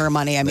 money's her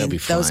money. I They'll mean, be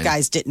those fine.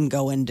 guys didn't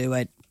go into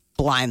it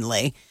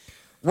blindly.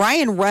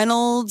 Ryan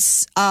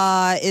Reynolds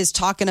is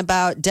talking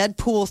about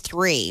Deadpool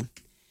 3.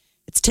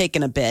 It's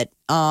taken a bit.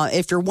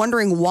 If you're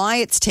wondering why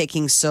it's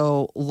taking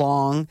so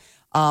long,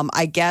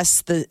 I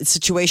guess the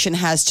situation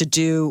has to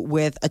do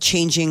with a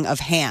changing of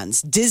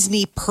hands.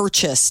 Disney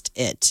purchased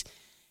it.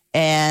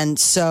 And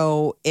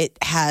so it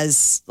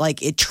has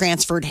it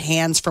transferred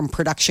hands from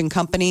production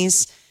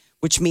companies,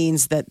 which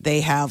means that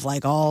they have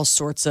all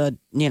sorts of,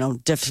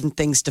 different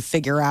things to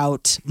figure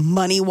out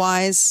money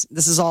wise.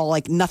 This is all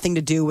nothing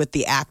to do with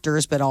the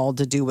actors, but all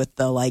to do with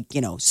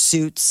the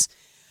suits.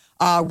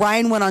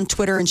 Ryan went on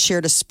Twitter and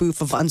shared a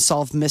spoof of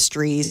Unsolved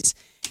Mysteries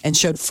and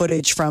showed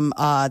footage from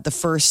the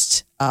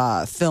first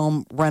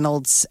film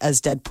Reynolds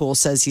as Deadpool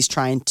says he's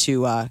trying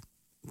to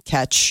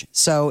catch.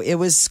 So it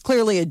was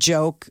clearly a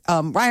joke.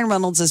 Ryan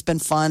Reynolds has been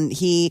fun.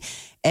 He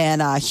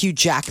and Hugh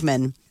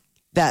Jackman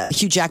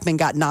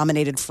got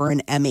nominated for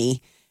an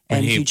Emmy,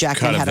 and he Hugh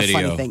Jackman cut a had a funny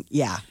video. thing.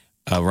 Yeah.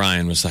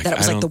 Ryan was like, That it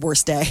was I the don't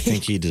worst day.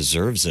 think he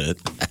deserves it.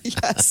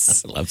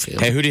 Yes. I love him.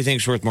 Hey, who do you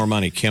think's worth more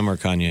money, Kim or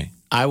Kanye?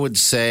 I would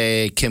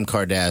say Kim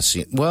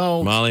Kardashian.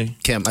 Well, Molly?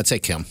 Kim. I'd say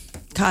Kim.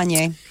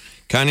 Kanye.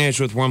 Kanye's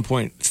worth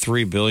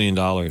 $1.3 billion.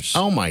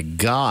 Oh, my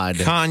God.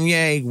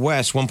 Kanye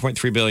West,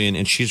 $1.3 billion,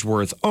 and she's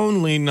worth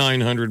only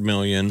 $900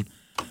 million.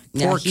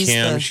 Yeah, Poor he's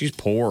Kim, the- she's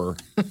poor.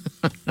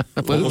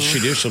 What will she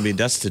do? She'll be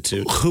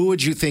destitute. Who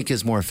would you think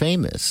is more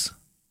famous?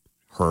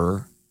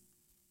 Her.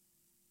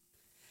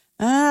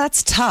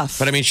 That's tough.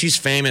 But I mean, she's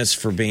famous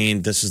for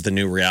being, this is the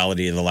new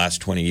reality of the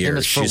last 20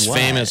 years. Famous for She's what?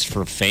 famous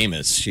for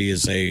famous. She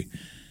is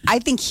I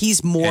think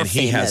he's more and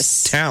he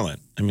famous. has talent.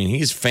 I mean,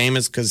 he's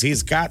famous because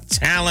he's got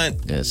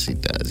talent. Yes, he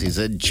does. He's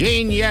a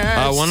genius.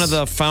 One of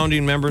the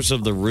founding members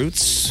of the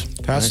Roots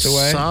passed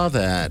away I saw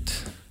that.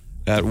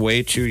 at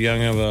way too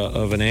young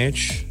of an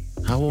age.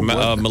 How old,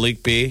 was,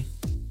 Malik B,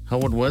 how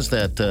old was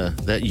that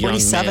young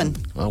 47.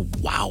 man? Oh,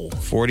 wow.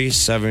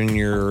 47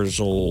 years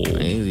old.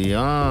 He's a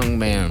young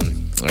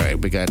man. All right,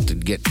 we got to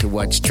get to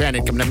what's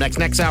trending. Coming up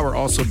next hour,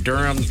 also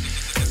Durham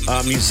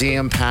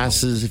museum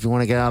passes. If you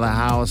want to get out of the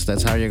house,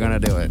 that's how you're going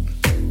to do it.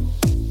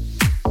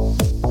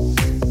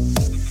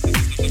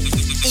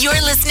 You're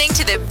listening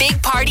to the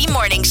Big Party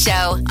Morning Show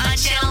on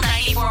Channel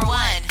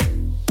 94.1.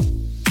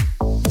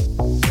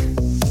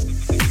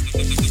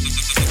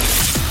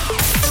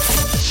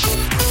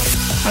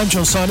 I'm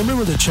Joe Sonderman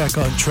with a check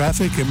on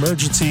traffic.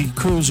 Emergency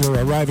crews are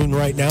arriving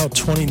right now at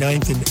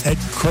 29th and Ed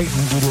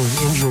Creighton due to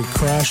an injury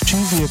crash. 2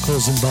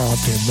 vehicles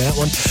involved in that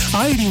one.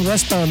 I-80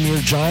 westbound near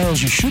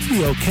Giles, you should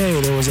be okay.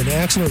 There was an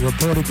accident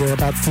reported there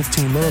about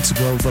 15 minutes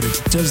ago, but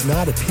it does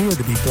not appear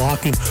to be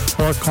blocking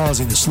or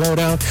causing the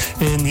slowdown.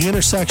 In the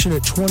intersection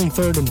at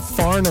 23rd and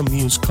Farnham,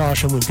 use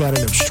caution. We've got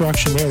an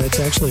obstruction there. That's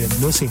actually a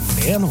missing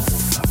manhole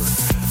cover.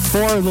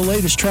 For the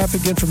latest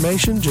traffic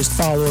information, just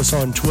follow us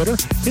on Twitter.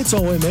 It's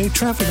OMA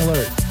Traffic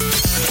Alert.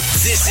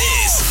 This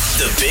is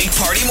the Big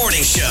Party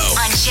Morning Show.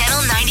 On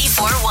Channel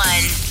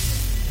 94.1.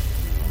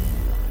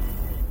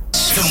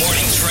 The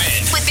morning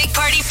trend With Big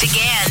Party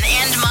began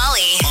and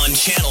Molly. on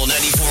Channel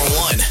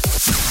 94.1.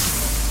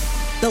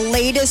 The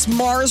latest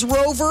Mars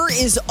rover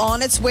is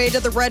on its way to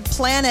the Red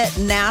Planet.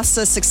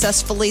 NASA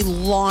successfully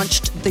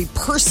launched the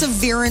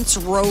Perseverance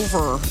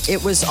rover.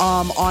 It was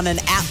on an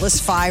Atlas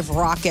V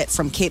rocket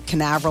from Cape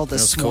Canaveral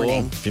this That was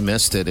morning. cool. If you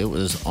missed it, it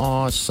was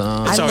awesome.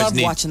 I It's always love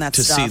neat watching that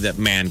to stuff. see that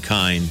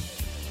mankind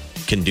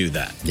can do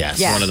that. Yes.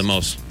 Yeah. One of the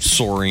most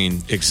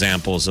soaring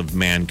examples of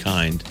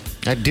mankind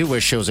I do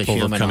wish it was a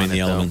human overcoming on the it,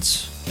 though.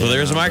 elements. Well,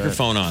 there's a Yeah,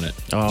 microphone on it.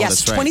 Oh, Yes,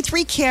 that's right.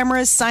 23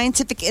 cameras,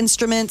 scientific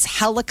instruments,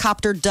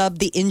 helicopter dubbed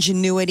the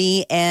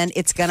Ingenuity, and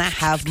it's going to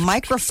have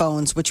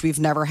microphones, which we've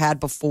never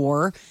had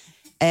before.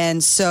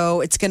 And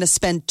so it's going to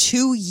spend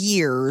 2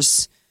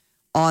 years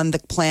on the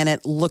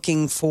planet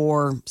looking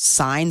for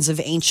signs of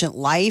ancient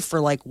life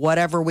or like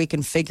whatever we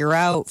can figure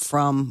out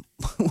from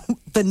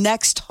the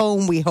next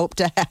home we hope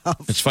to have.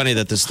 It's funny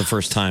that this is the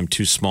first time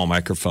 2 small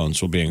microphones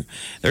will be.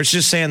 They're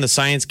just saying the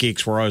science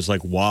geeks were always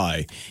like,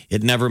 why?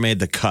 It never made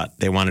the cut.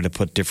 They wanted to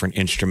put different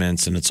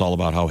instruments, and it's all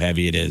about how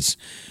heavy it is.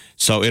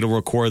 So it'll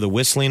record the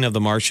whistling of the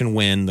Martian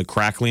wind, the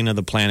crackling of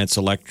the planet's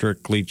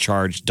electrically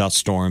charged dust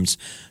storms,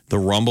 the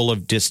rumble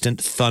of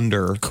distant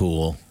thunder.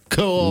 Cool.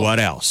 What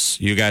else?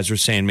 You guys were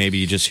saying maybe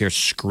you just hear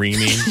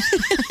screaming,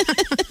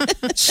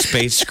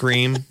 space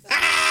scream.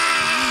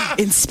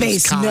 In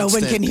space, It's no one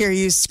constant. can hear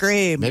you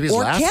scream. Maybe it's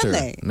or laughter. can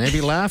they?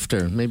 Maybe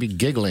laughter. Maybe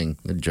giggling.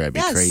 It'd drive me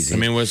Yes. crazy. I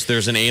mean,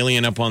 there's an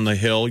alien up on the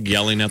hill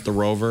yelling at the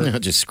rover,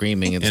 just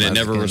screaming. and it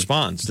never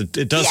responds. It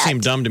does Yeah. seem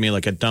dumb to me,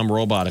 like a dumb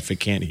robot if it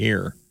can't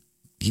hear.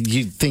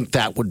 You'd think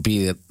that would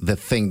be the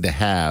thing to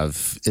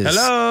have. Is,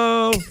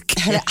 Hello,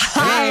 Hi.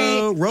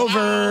 hello,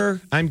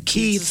 rover. I'm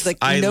Keith. It's like,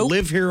 I nope.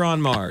 live here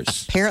on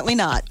Mars. Apparently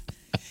not.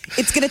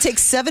 It's going to take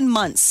 7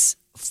 months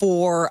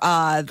for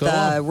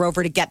the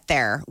rover to get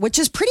there, which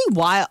is pretty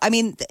wild. I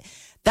mean,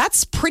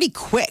 that's pretty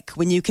quick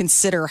when you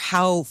consider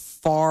how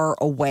far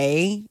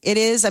away it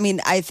is. I mean,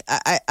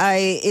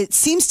 it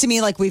seems to me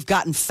like we've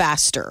gotten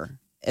faster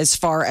as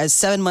far as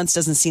 7 months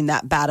doesn't seem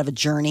that bad of a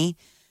journey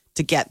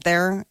to get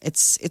there.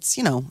 It's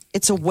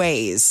a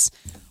ways.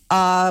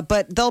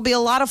 But there'll be a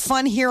lot of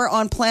fun here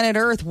on planet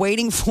Earth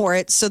waiting for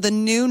it. So the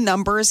new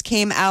numbers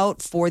came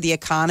out for the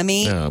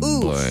economy. Oh,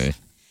 Ooh. boy.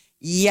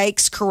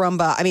 Yikes,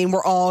 caramba. I mean,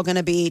 we're all going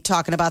to be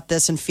talking about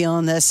this and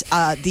feeling this.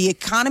 The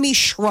economy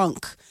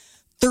shrunk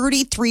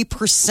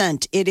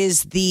 33%. It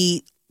is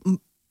the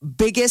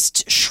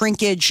biggest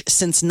shrinkage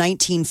since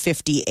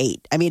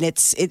 1958. I mean,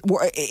 it's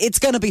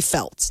going to be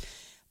felt.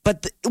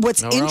 But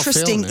what's No, we're all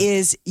interesting feeling it.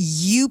 is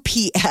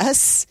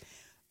UPS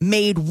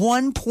made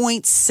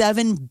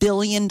 $1.7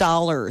 billion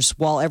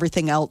while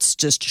everything else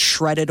just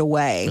shredded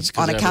away That's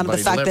 'cause on account of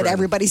the fact that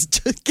everybody everybody's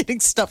getting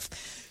stuff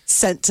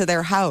sent to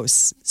their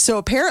house. So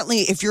apparently,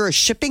 if you're a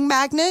shipping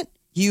magnet,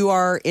 you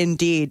are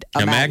indeed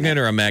a magnet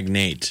or a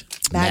magnate?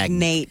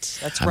 Magnate.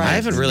 That's I right.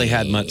 haven't really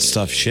had much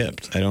stuff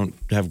shipped. I don't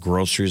have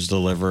groceries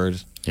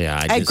delivered.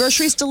 Yeah, I had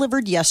groceries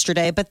delivered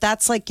yesterday, but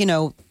that's like,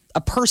 a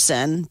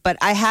person. But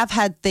I have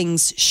had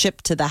things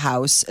shipped to the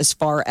house as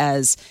far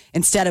as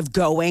instead of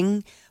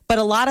going. But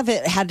a lot of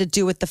it had to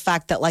do with the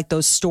fact that like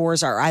those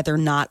stores are either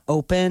not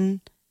open.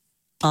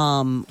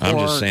 I'm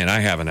just saying I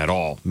haven't at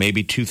all.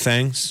 Maybe 2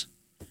 things.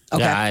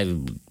 Okay. Yeah,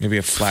 Maybe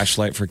a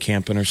flashlight for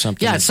camping or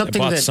something. Yeah,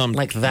 something I bought that- some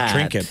like that.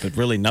 trinket, but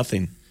really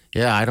nothing.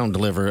 I don't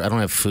deliver. I don't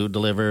have food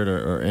delivered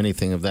or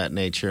anything of that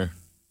nature.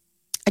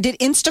 I did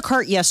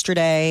Instacart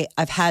yesterday.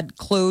 I've had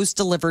clothes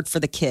delivered for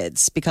the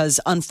kids because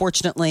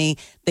unfortunately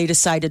they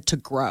decided to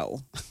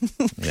grow.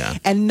 Yeah.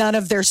 And none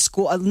of their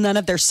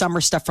summer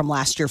stuff from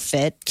last year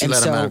fit. So And let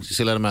so them out.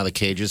 So let them out of the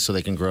cages so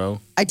they can grow.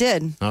 I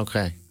did.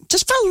 Okay.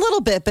 Just for a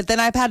little bit, but then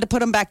I've had to put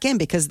them back in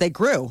because they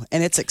grew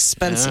and it's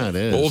expensive. Yeah, it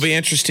is. What will be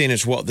interesting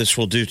is what this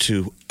will do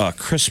to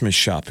Christmas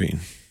shopping.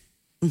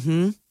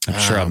 Mm-hmm. I'm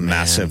sure a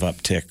massive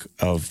uptick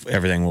of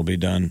everything will be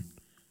done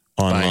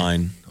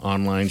online.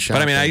 Online shopping.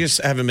 But I mean, I just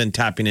haven't been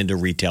tapping into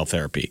retail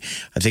therapy.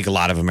 I think a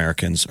lot of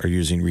Americans are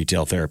using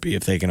retail therapy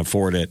if they can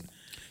afford it.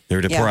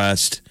 They're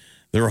depressed.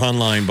 They're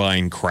online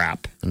buying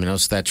crap. I mean,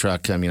 it's that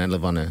truck. I mean, I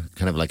live on a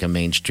kind of like a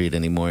main street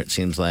anymore, it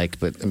seems like.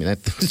 But I mean,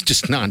 it's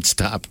just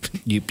nonstop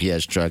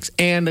UPS trucks.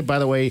 And by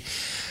the way,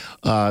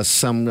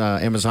 some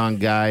Amazon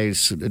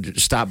guys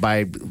stopped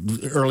by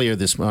earlier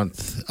this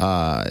month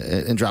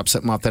and dropped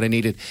something off that I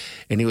needed.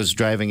 And he was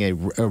driving a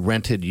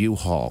rented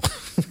U-Haul.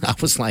 I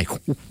was like,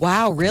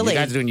 Wow, really? You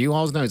guys are doing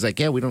U-Hauls now? He's like,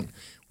 yeah, we're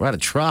out of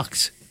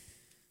trucks.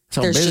 That's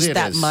how There's busy just it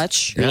that is.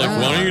 much. You're like,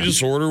 why don't you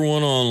just order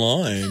one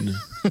online?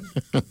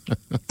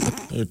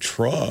 A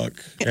truck.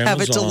 Have it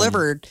Amazon.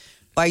 delivered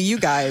by you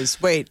guys.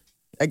 Wait,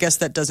 I guess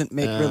that doesn't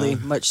make really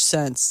much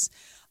sense.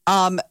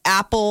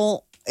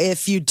 Apple,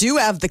 if you do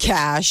have the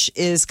cash,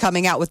 is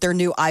coming out with their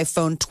new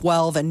iPhone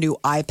 12 and new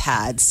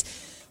iPads.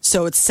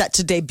 So it's set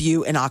to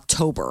debut in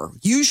October.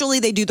 Usually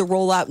they do the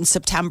rollout in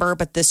September,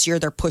 but this year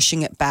they're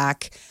pushing it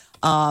back.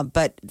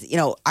 But,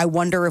 I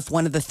wonder if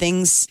one of the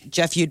things,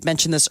 Jeff, you'd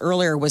mentioned this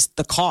earlier, was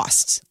the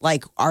cost.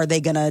 Like, are they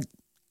going to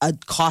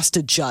cost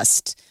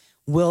adjust?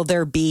 Will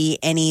there be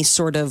any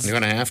sort of, You're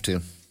going to have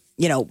to.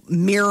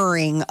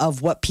 mirroring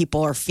of what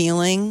people are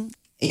feeling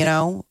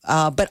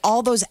But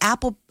all those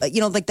Apple, like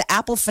the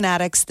Apple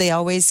fanatics, they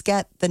always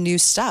get the new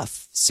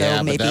stuff. So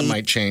yeah, maybe but that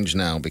might change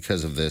now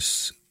because of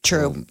this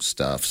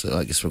stuff. So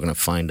I guess we're going to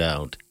find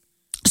out.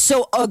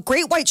 So a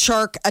great white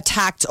shark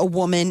attacked a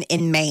woman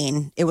in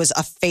Maine. It was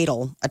a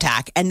fatal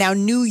attack. And now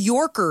New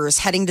Yorkers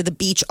heading to the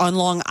beach on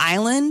Long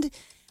Island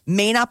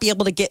may not be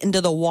able to get into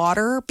the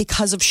water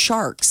because of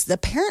sharks.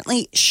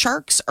 Apparently,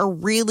 sharks are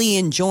really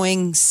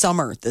enjoying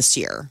summer this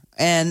year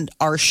and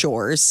our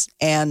shores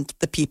and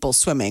the people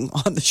swimming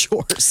on the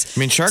shores. I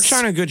mean, sharks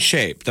are in good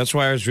shape. That's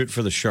why I was rooting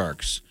for the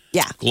sharks.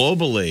 Yeah.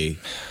 Globally,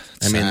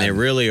 I mean, they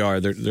really are.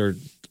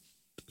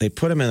 They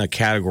put them in a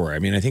category. I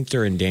mean, I think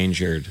they're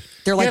endangered.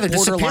 They're like they're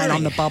borderline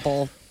on the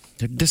bubble.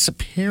 They're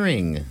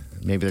disappearing.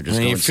 Maybe they're just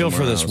going you feel for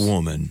somewhere this else.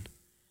 woman.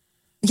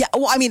 Yeah,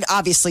 well, I mean,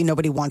 obviously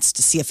nobody wants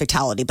to see a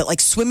fatality, but like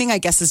swimming, I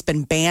guess, has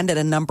been banned at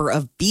a number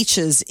of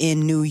beaches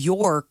in New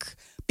York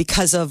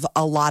because of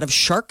a lot of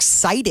shark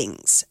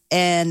sightings.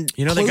 And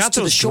they close got to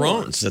the those shores.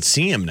 drones that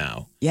see them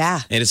now.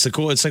 Yeah. And it's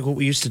like what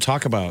we used to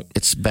talk about.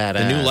 It's badass.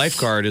 The new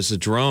lifeguard is a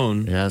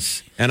drone.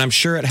 Yes. And I'm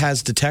sure it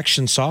has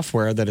detection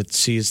software that it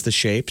sees the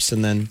shapes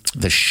and then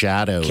the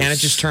shadows. Can't it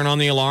just turn on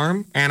the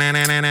alarm?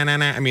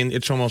 I mean,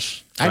 it's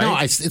almost. I know.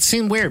 right? It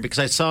seemed weird because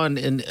I saw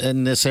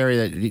in this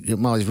area that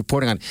Molly's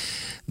reporting on,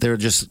 there are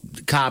just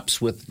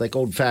cops with like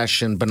old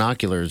fashioned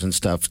binoculars and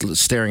stuff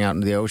staring out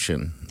into the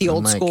ocean. The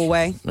old school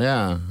way.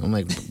 Yeah. I'm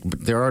like,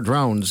 there are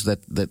drones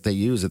that they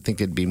use. I think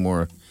they'd be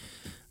more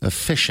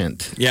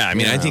efficient. Yeah, I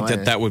mean, I think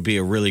that would be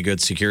a really good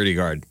security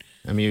guard.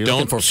 I mean, you're don't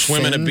looking for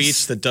swim in a fins?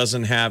 beach that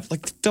doesn't have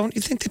don't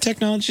you think the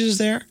technology is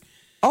there?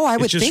 Oh, I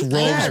It would just think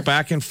roams that.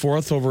 back and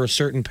forth over a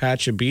certain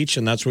patch of beach,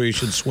 and that's where you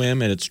should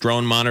swim. And it's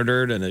drone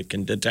monitored, and it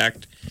can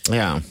detect.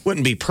 Yeah,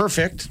 wouldn't be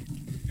perfect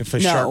if a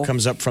shark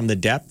comes up from the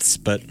depths,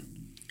 but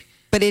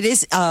it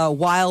is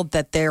wild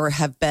that there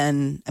have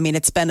been. I mean,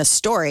 it's been a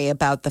story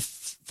about the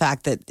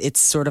fact that it's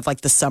sort of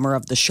like the summer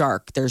of the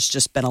shark. There's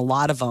just been a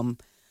lot of them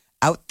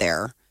out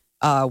there,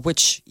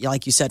 which,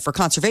 like you said, for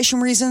conservation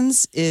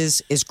reasons,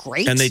 is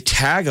great. and they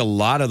tag a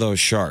lot of those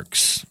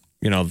sharks.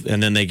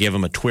 And then they give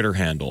them a Twitter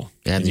handle.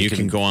 And you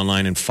can go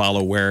online and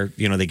follow where,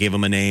 they gave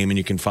them a name and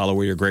you can follow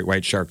where your great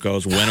white shark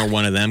goes. When are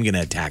one of them going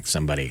to attack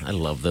somebody? I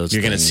love those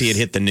You're going to things. see it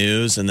hit the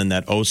news, and then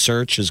that O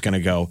search is going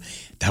to go,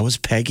 that was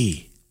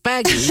Peggy.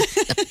 Peggy.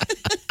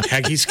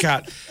 Peggy's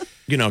got,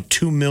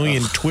 2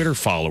 million Twitter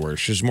followers.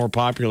 She's more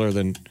popular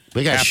than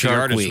We got half the Shark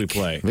artists Week. we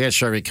play. We got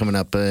Shark Week coming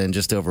up in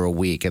just over a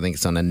week. I think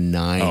it's on the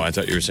 9th. Oh, I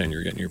thought you were saying you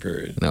were getting your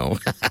period. No.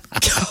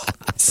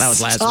 That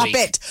was last Stop week.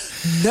 it.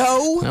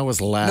 No. That was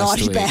last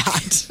naughty week.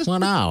 bad. Well,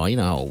 no, you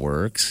know how it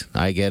works.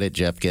 I get it.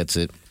 Jeff gets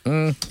it.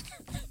 You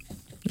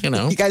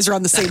You guys are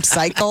on the same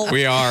cycle.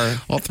 We are.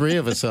 all three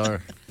of us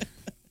are.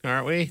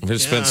 Aren't we?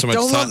 We've spent so much,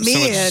 Don't lump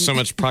me in. so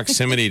much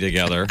proximity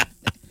together.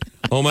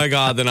 Oh, my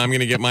God, then I'm going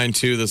to get mine,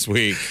 too, this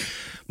week.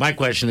 My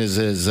question is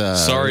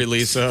Sorry,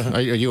 Lisa. Are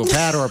you a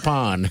pad or a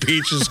pond?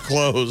 Beach is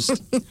closed.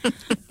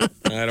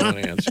 I don't want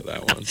to answer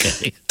that one.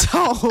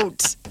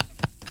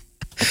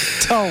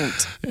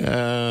 Don't.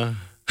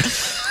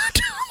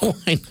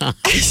 Why not?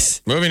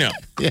 Moving up.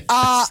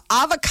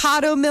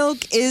 Avocado milk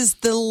is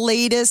the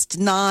latest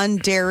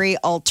non-dairy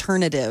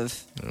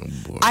alternative.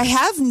 Oh, I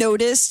have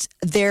noticed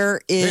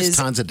There's is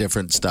tons of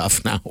different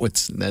stuff now.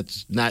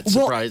 That's not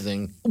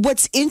surprising.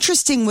 what's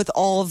interesting with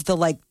all of the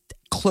like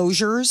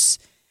closures,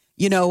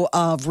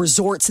 of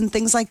resorts and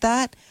things like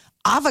that.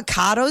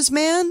 Avocados,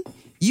 man,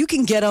 you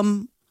can get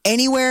them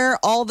anywhere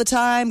all the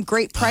time,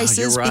 great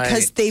prices right.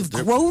 because they've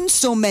grown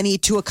so many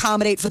to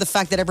accommodate for the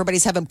fact that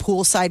everybody's having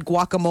poolside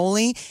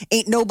guacamole.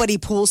 Ain't nobody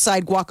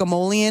poolside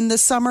guacamole in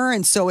this summer,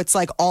 and so it's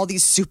like all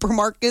these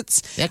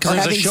supermarkets Yeah, 'cause are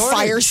there's a having shortage.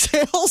 fire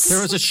sales.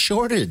 There was a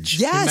shortage.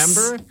 Yes.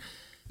 Remember?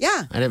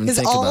 Yeah, I didn't because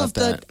think all about of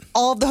that.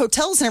 all of the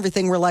hotels and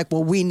everything were like,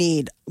 well,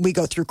 we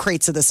go through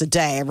crates of this a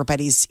day.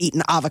 Everybody's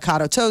eating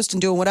avocado toast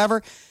and doing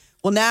whatever.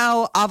 Well,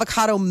 now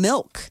avocado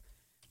milk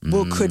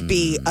could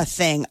be a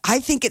thing. I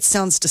think it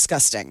sounds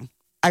disgusting.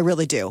 I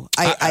really do.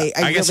 I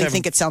really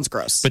think it sounds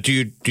gross. But do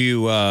you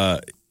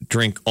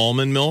drink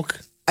almond milk?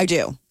 I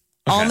do.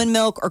 Almond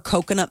milk or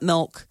coconut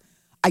milk.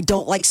 I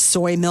don't like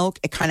soy milk.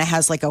 It kind of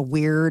has like a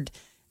weird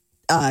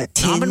tinge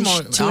to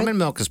Almond it.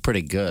 milk is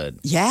pretty good.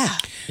 Yeah.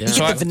 You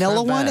So get the vanilla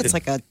not one. bad. It's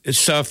like a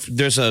So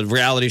there's a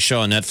reality show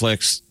on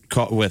Netflix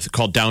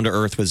called Down to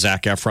Earth with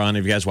Zac Efron.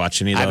 Have you guys watched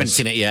any of those? I haven't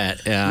seen it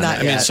yet. Yeah. Not I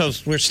mean, yet. so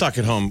we're stuck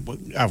at home.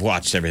 I've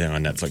watched everything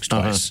on Netflix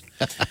twice.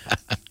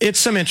 It's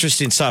some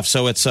interesting stuff.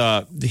 So it's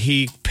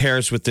he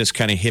pairs with this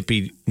kind of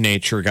hippie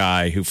nature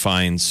guy who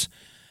finds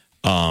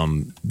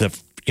the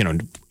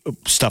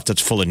stuff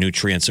that's full of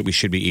nutrients that we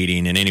should be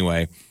eating. And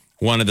anyway,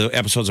 one of the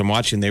episodes I'm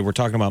watching, they were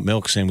talking about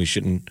milk, saying we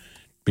shouldn't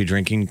be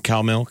drinking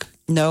cow milk.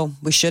 no,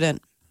 we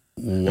shouldn't.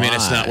 I mean,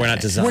 it's not. We're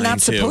not designed We're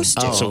not supposed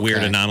to. It's a weird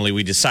okay. anomaly.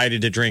 We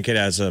decided to drink it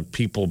as a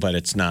people, but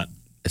it's not.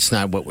 It's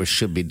not what we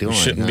should be doing. You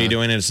shouldn't be huh?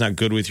 doing it. It's not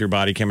good with your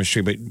body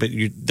chemistry. But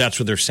that's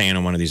what they're saying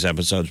on one of these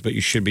episodes. But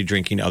you should be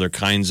drinking other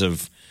kinds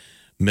of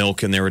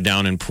milk, and they were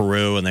down in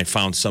Peru, and they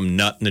found some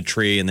nut in the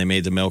tree, and they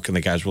made the milk, and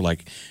the guys were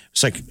like,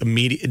 it's like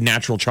immediate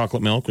natural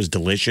chocolate milk was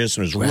delicious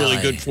and it was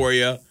really good for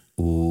you.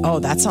 Ooh. Oh,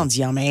 that sounds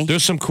yummy.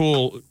 There's some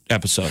cool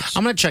episodes.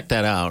 I'm going to check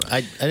that out.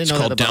 I didn't it's know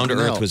called that about Down to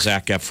Earth milk. with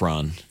Zac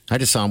Efron. I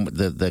just saw him,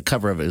 the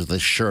cover of it is the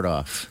shirt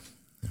off.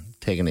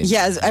 Taking his,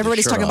 yeah,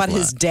 everybody's talking about off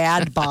his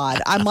dad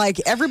bod. I'm like,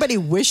 everybody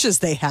wishes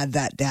they had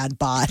that dad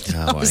bod.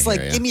 I was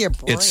like, give me a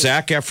break. It's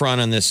Zac Efron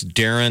and this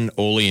Darren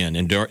Olean.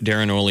 And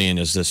Darren Olean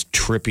is this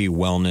trippy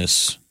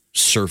wellness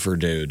surfer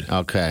dude.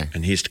 Okay.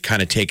 And he's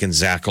kind of taken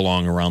Zach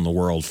along around the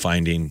world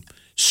finding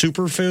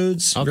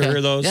superfoods. Okay. Ever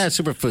hear those? Yeah,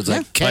 superfoods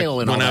like kale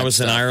like and all when that I was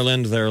stuff. in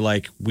Ireland, they're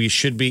like, we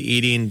should be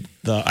eating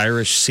the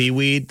Irish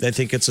seaweed. I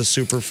think it's a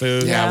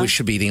superfood. Yeah, we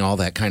should be eating all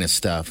that kind of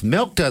stuff.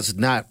 Milk does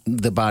not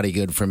the body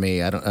good for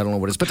me. I don't know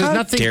what it is, but there's How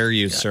nothing. dare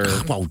you, sir?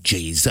 Oh,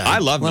 jeez. I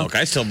love milk.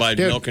 I still buy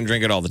milk and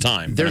drink it all the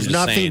time. There's I'm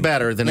just nothing saying.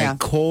 better than a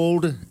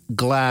cold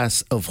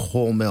glass of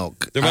whole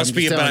milk. There must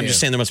be, but I'm you.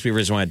 just saying there must be a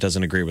reason why it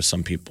doesn't agree with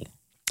some people.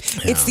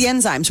 It's the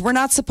enzymes. We're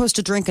not supposed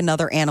to drink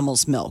another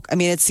animal's milk. I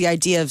mean, it's the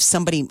idea of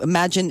somebody.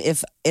 Imagine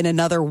if in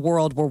another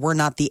world where we're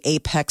not the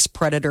apex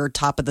predator,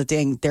 top of the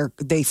thing,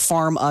 they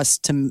farm us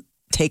to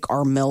take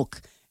our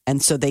milk, and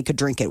so they could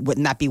drink it.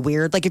 Wouldn't that be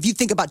weird? Like if you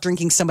think about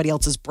drinking somebody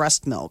else's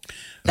breast milk,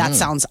 that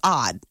sounds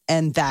odd,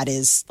 and that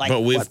is like.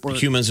 But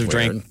humans have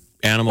drank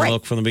animal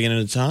milk from the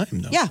beginning of time,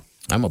 though. Yeah,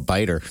 I'm a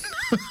biter.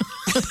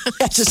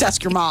 Just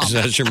ask your mom. Just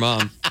ask your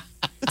mom.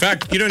 In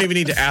fact, you don't even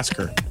need to ask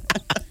her.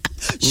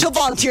 She'll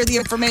volunteer the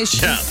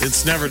information.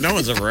 Yeah, no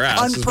one's ever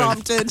asked.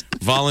 Unprompted.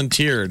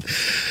 Volunteered.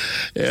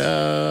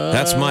 Yeah.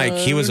 That's Mike.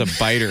 He was a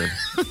biter.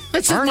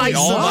 Aren't we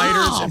all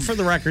biters? And for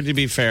the record, to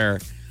be fair,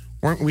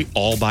 weren't we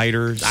all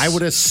biters? I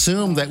would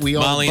assume that we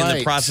all Molly, bite. in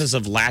the process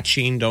of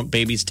latching, don't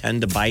babies tend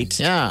to bite?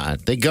 Yeah,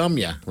 they gum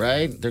you,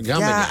 right? They're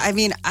gumming Yeah, you. I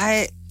mean,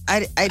 I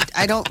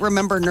don't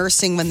remember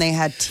nursing when they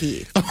had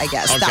teeth. I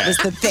guess that was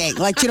the thing.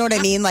 Like, you know what I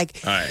mean?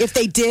 Like, if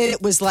they did,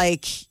 it was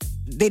like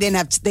they didn't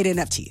have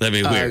teeth. That'd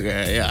be weird.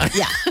 Okay, yeah.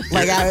 Yeah,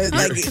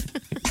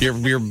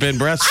 You've been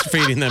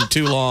breastfeeding them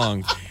too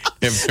long.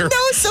 No,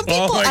 some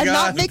people. I'm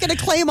not making a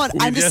claim on.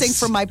 I'm just saying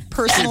for my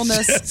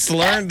personalness. Just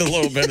learned a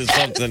little bit of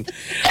something.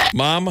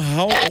 Mom,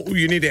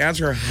 you need to ask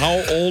her,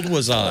 how old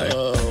was I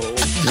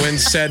when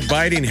said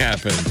biting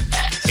happened?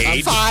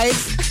 8.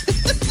 5.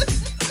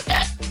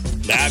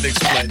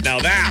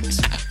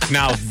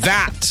 Now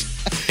that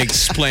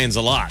explains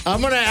a lot. I'm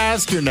going to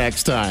ask you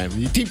next time.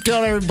 You keep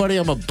telling everybody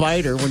I'm a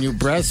biter when you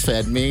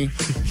breastfed me.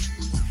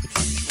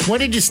 When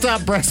did you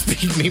stop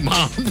breastfeeding me,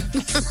 Mom?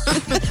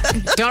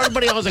 Tell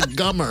everybody I was a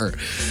gummer.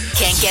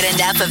 Can't get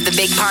enough of the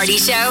Big Party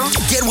Show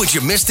Get what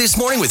you missed this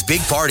morning with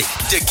Big Party,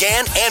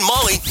 DeGan and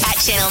Molly at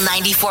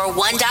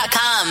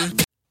channel941.com.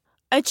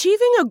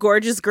 Achieving a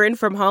gorgeous grin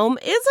from home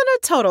isn't a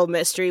total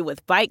mystery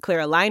with Bite Clear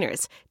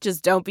aligners.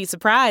 Just don't be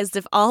surprised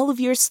if all of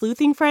your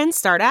sleuthing friends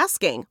start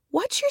asking,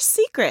 "What's your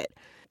secret?"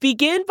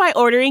 Begin by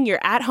ordering your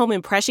at-home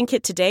impression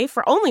kit today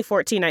for only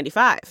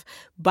 $14.95.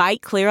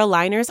 Bite Clear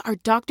aligners are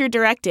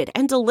doctor-directed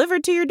and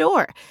delivered to your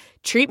door.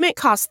 Treatment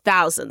costs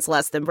thousands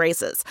less than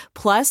braces.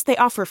 Plus, they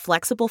offer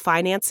flexible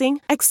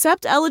financing,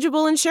 accept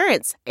eligible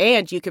insurance,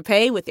 and you can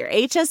pay with your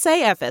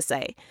HSA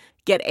FSA.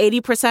 Get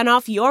 80%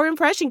 off your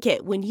impression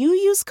kit when you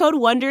use code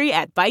WONDERY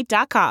at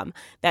Byte.com.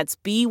 That's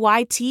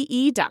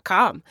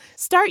BYTE.com.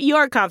 Start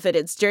your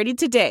confidence journey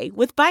today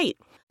with Byte.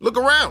 Look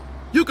around.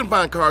 You can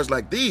find cars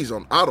like these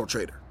on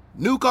AutoTrader.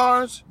 New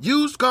cars,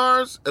 used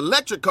cars,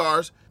 electric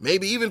cars,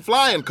 maybe even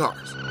flying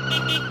cars.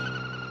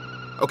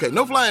 Okay,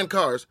 no flying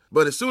cars,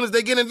 but as soon as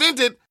they get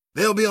invented,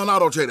 they'll be on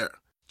AutoTrader.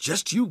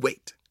 Just you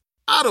wait.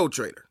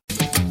 AutoTrader.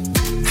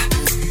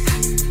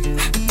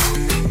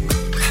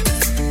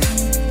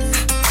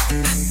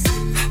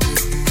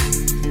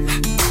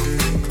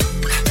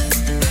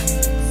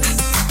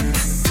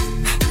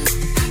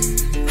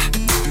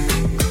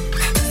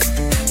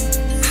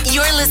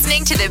 You're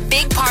listening to the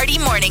Big Party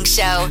Morning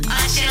Show on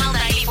Channel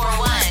 94.1. All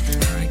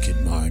right,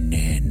 good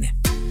morning.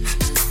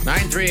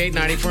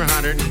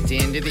 938-9400, the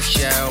end of the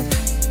show.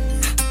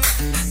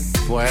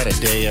 Boy, I had a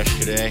day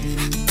yesterday.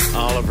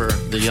 Oliver,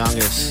 the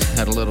youngest,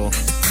 had a little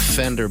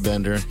fender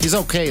bender. He's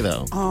okay,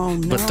 though. Oh,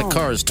 no. But the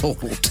car is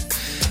totaled.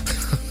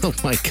 Oh,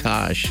 my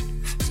gosh.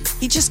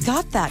 He just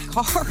got that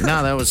car.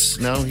 No,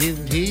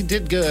 he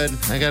did good.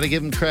 I got to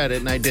give him credit,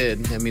 and I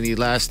did. I mean, he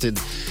lasted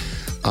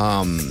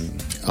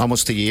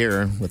almost a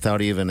year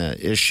without even an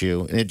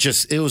issue. And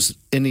it was,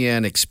 in the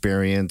end,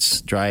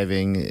 experience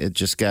driving. It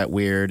just got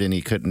weird, and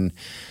he couldn't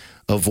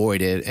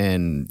avoid it.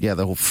 And, yeah,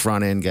 the whole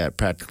front end got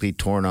practically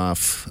torn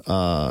off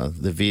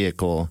the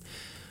vehicle,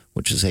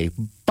 which is a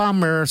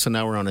bummer. So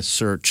now we're on a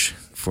search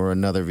for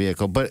another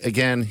vehicle. But,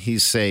 again,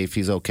 he's safe.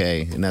 He's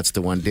okay. And that's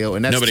the one deal.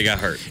 And Nobody got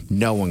hurt.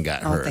 No one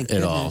got hurt thank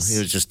at all. goodness. It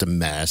was just a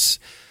mess.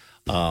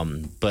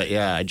 But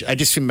yeah, I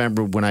just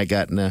remember when I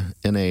got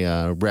in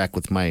a wreck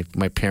with my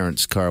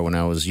parents' car when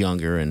I was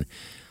younger, and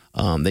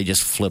they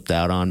just flipped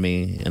out on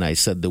me, and I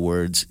said the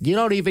words, "You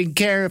don't even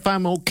care if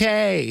I'm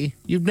okay.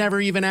 You've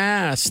never even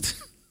asked."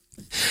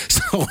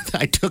 So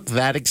I took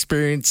that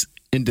experience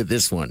into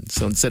this one.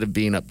 So instead of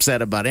being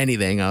upset about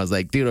anything, I was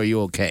like, dude, are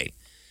you okay?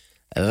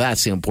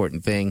 That's the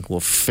important thing. We'll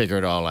figure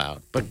it all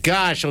out. But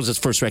gosh, that was his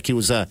first wreck. He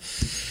was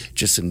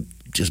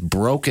just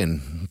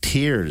broken,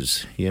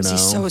 tears, you know.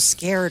 He's so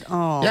scared.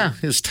 Oh. Yeah,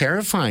 it was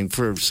terrifying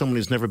for someone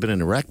who's never been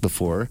in a wreck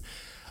before.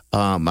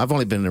 I've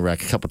only been in a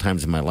wreck a couple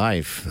times in my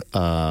life,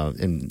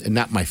 and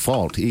not my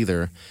fault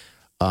either.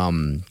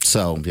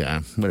 So,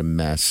 yeah, what a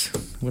mess.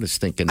 What a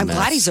stinking mess. I'm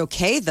glad he's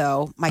okay,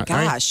 though. My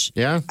gosh.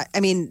 Yeah.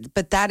 I mean,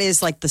 but that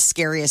is like the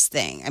scariest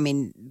thing. I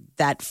mean,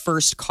 that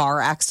first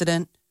car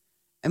accident.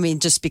 I mean,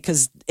 just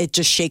because it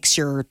just shakes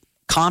your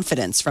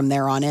confidence from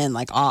there on in.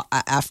 Like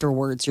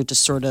afterwards, you're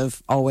just sort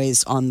of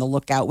always on the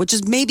lookout, which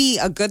is maybe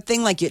a good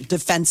thing. Like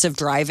defensive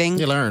driving,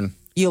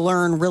 you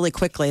learn really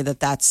quickly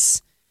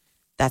that's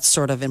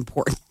sort of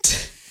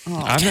important. Oh.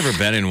 I've never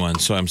been in one,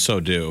 so I'm so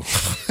due.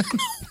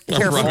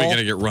 I'm probably going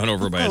to get run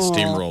over by a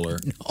steamroller.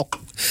 No,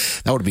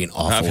 that would be an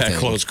awful I've had thing.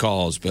 close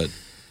calls, but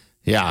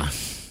yeah,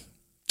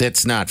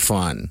 it's not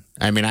fun.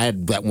 I mean, I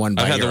had that one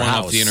by I had your the one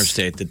house. off the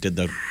interstate that did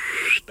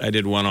I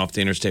did one off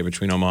the interstate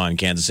between Omaha and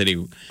Kansas City.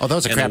 Oh, that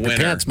was a crap your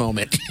pants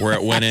moment. Where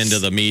it went into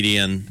the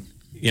median,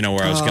 you know,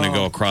 where I was going to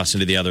go across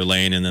into the other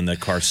lane, and then the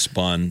car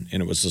spun,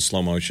 and it was a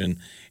slow motion,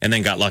 and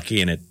then got lucky,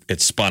 and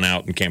it spun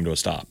out and came to a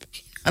stop.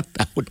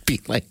 That would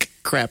be like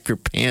crap your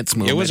pants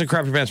moment. It was a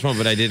crap your pants moment,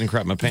 but I didn't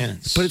crap my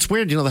pants. But it's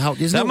weird, you know,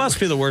 that must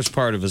be the worst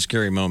part of a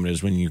scary moment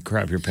is when you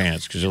crap your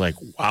pants because you're like,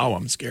 wow,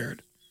 I'm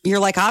scared.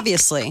 You're like,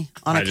 obviously,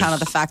 on account of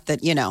the fact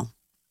that, you know,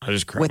 I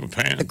just crap my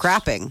pants. The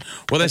crapping.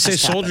 Well, they say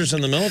soldiers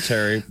in the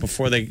military,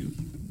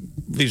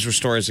 these were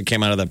stories that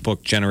came out of that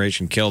book,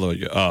 Generation Kill,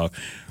 the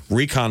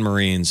recon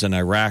Marines in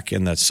Iraq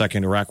in the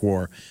second Iraq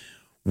War,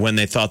 when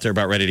they thought they're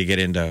about ready to get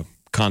into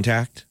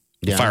contact,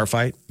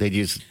 firefight, they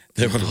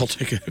would all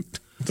take it.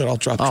 They'd all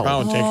drop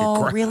trow and take a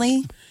crap.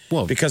 Really?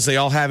 Well, because they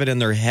all have it in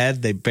their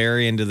head, they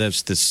bury into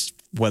this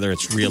whether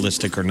it's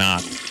realistic or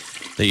not,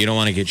 that you don't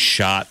want to get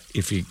shot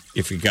if you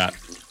got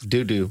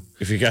doo-doo.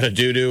 If you got a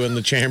doo-doo in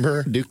the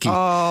chamber. Dookie.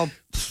 Oh,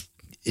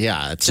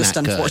 yeah, it's just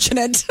not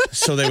unfortunate.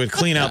 So they would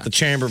clean out the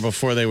chamber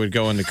before they would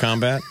go into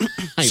combat.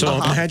 So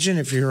imagine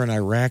if you're an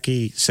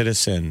Iraqi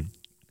citizen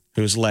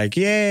who's like,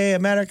 yay,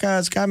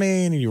 America's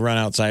coming, and you run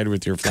outside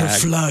with your flag.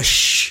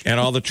 Flush. And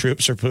all the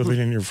troops are pooping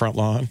in your front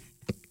lawn.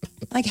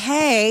 Like,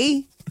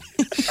 hey,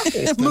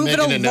 move it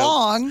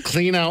along.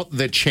 Clean out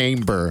the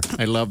chamber.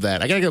 I love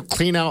that. I got to go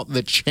clean out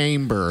the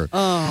chamber.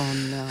 Oh,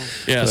 no.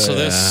 Yeah, so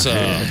this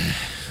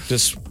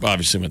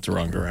obviously went the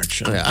wrong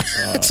direction. Yeah,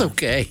 it's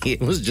okay.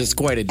 It was just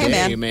quite a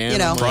day, man. You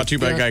know. Brought to you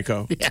by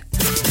Geico. Yeah.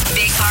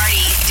 Big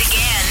Party,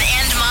 DeGan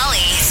and Molly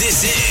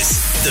This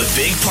is the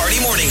Big Party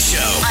Morning Show.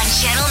 on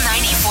Channel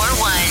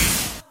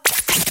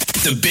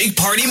 94.1. The Big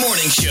Party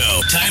Morning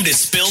Show. Time to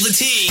spill the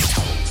tea.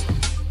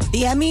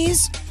 The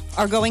Emmys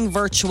are going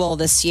virtual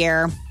this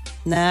year.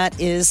 That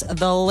is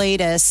the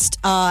latest.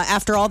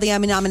 After all the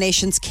Emmy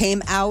nominations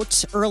came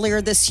out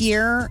earlier this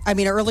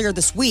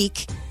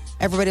week,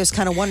 everybody was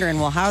kind of wondering,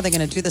 well, how are they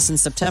going to do this in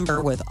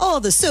September with all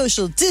the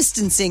social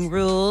distancing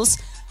rules?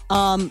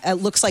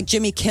 It looks like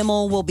Jimmy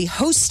Kimmel will be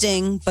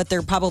hosting, but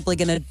they're probably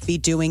going to be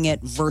doing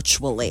it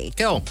virtually.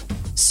 Go.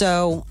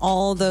 So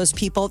all those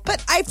people,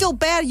 but I feel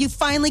bad. You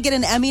finally get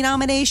an Emmy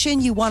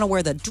nomination. You want to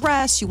wear the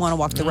dress. You want to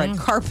walk the red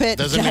carpet.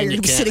 Doesn't now mean you're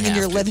you going to be can't sitting in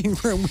your have to. living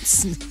room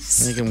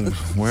with You can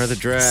wear the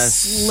dress.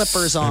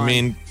 slippers on. I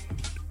mean,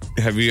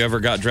 have you ever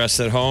got dressed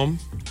at home?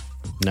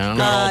 No.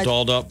 Got all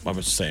dolled up? I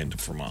was saying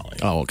for Molly.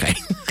 Oh, okay.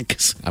 I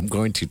guess I'm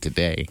going to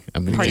today.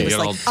 I'm going Party to was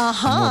get like,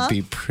 I'm going to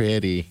be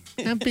pretty.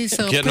 I'll be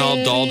so Getting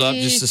all dolled up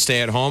pretty. just to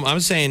stay at home. I'm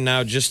saying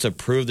now just to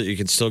prove that you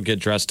can still get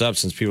dressed up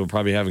since people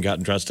probably haven't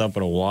gotten dressed up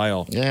in a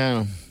while.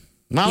 Yeah.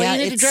 Molly, Yeah, you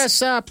need to it's-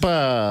 dress up.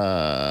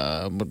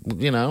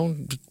 You know,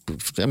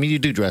 I mean, you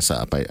do dress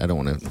up. I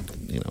don't want to,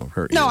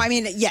 hurt you. No, I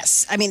mean,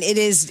 yes. I mean, it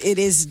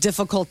is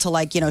difficult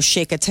to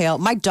shake a tail.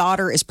 My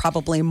daughter is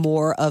probably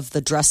more of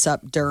the dress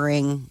up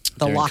during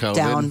the During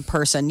lockdown COVID?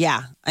 person.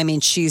 Yeah. I mean,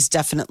 she's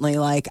definitely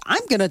like,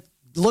 I'm going to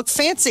look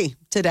fancy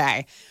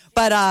today.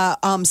 But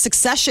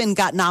Succession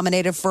got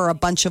nominated for a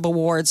bunch of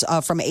awards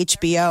from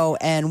HBO.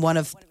 And one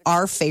of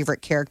our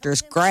favorite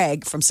characters,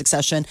 Greg from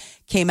Succession,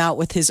 came out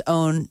with his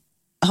own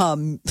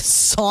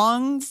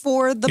song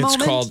for the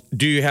moment. It's called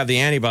Do You Have the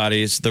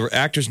Antibodies? The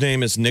actor's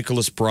name is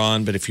Nicholas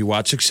Braun, but if you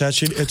watch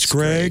Succession, it's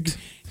Greg. great.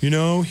 You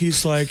know,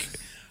 he's like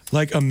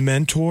a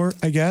mentor,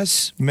 I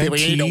guess. Yeah, Mentee. but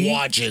you need to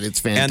watch it. It's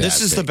fantastic. And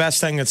this is the best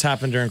thing that's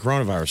happened during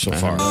coronavirus so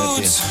far.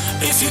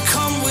 If you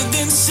come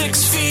within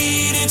 6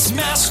 feet, it's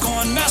mask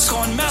on, mask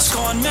on, mask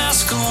on,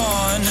 mask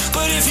on.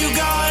 But if you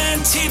got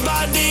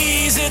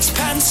antibodies, it's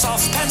pants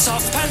off, pants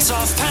off, pants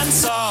off,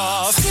 pants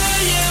off. Do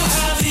you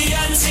have the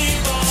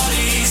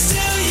antibodies? Do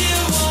you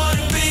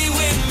want to be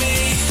with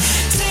me?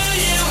 Do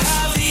you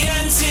have the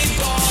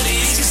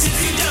antibodies? 'Cause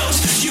if you don't,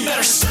 you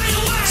better stay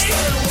away. Do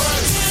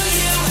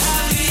you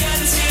have the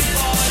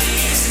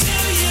antibodies? Do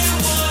you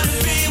want to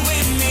be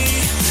with me?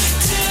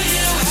 Do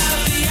you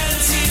have the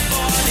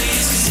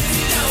antibodies? 'Cause if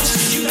you don't,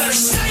 you better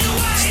stay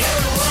away.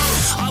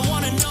 I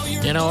want to know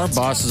your Our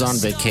boss is on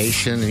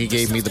vacation, and he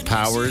gave me the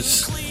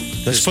powers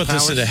Let's put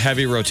this into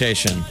heavy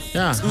rotation.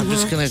 Yeah, I'm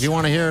just gonna. If you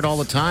want to hear it all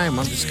the time,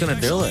 I'm just gonna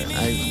do it.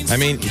 I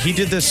mean, he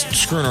did this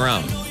screwing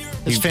around.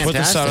 He put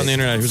this out on the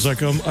internet. He was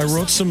like, I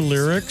wrote some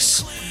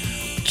lyrics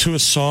to a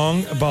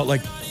song about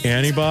like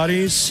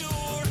antibodies,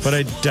 but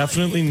I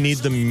definitely need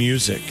the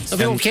music. So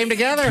people came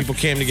together. People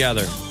came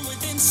together.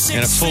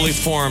 And a fully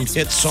formed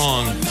hit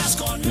song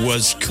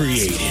was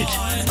created.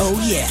 Oh,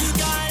 yeah.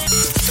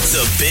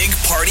 The Big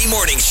Party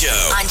Morning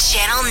Show. On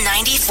Channel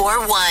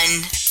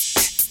 94.1.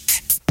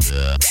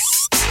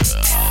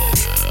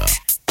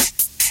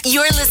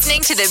 You're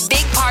listening to the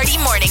Big Party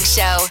Morning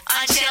Show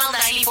on Channel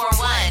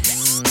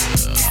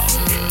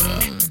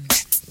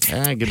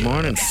 94.1. Hi, good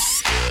morning.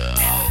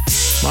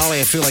 Molly,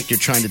 I feel like you're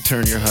trying to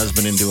turn your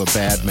husband into a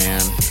bad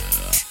man.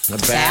 A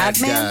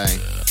bad man? guy.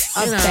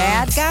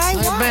 Bad guy?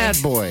 Like Why? a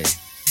bad boy.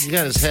 He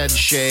got his head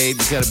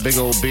shaved. He's got a big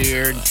old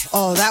beard.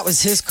 Oh, that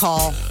was his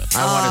call.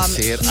 I want to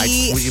see it.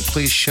 Will you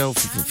please show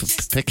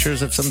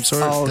pictures of some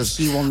sort? Oh,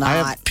 he will not.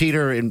 I have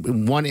Peter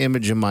in one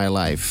image in my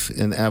life,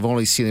 and I've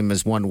only seen him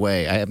as one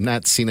way. I have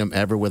not seen him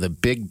ever with a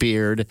big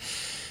beard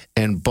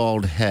and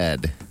bald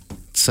head.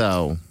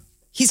 So...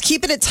 He's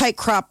keeping it tight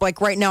crop.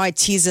 Like right now I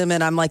tease him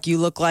and I'm like, you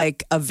look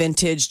like a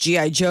vintage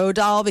G.I. Joe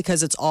doll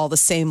because it's all the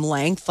same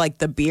length. Like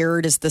the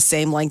beard is the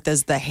same length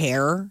as the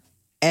hair.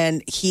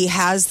 And he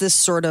has this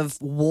sort of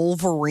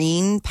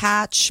Wolverine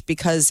patch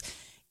because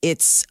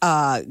it's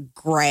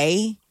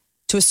gray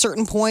to a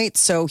certain point.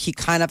 So he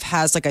kind of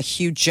has like a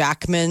Hugh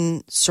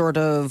Jackman sort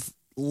of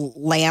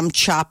lamb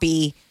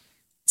choppy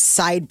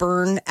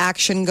sideburn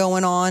action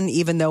going on,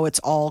 even though it's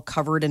all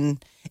covered in...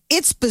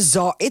 It's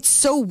bizarre. It's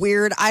so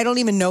weird. I don't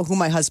even know who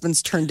my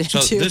husband's turned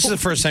into. So this is the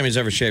first time he's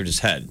ever shaved his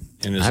head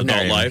in his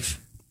adult life.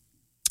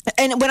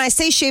 And when I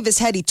say shave his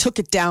head, he took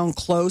it down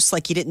close.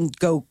 Like he didn't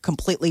go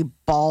completely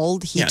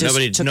bald. He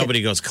just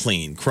nobody goes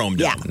clean, chromed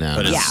down. No.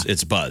 But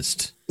it's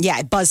buzzed.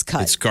 Yeah, buzz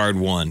cut. It's guard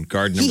one,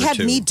 guard number two. He had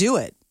me do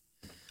it.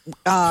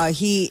 Were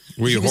you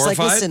he was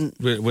horrified?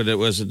 Like,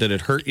 listen, did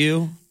it hurt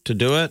you to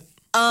do it?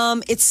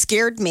 It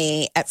scared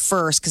me at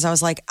first because I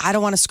was like, I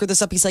don't want to screw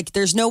this up. He's like,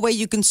 there's no way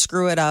you can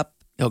screw it up.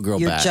 It'll grow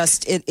back.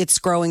 It's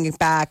growing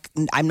back.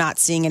 I'm not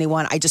seeing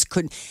anyone. I just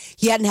couldn't.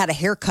 He hadn't had a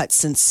haircut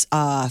since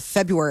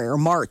February or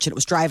March, and it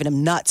was driving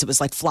him nuts. It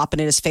was like flopping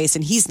in his face,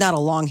 and he's not a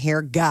long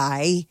hair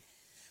guy.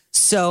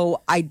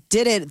 So I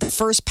did it. The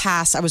first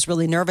pass, I was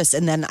really nervous,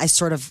 and then I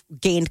sort of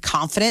gained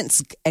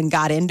confidence and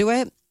got into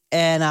it,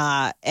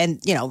 and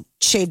you know,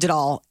 shaved it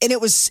all. And it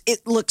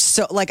looked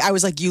so like I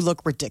was like, you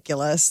look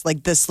ridiculous.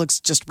 Like this looks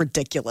just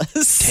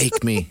ridiculous.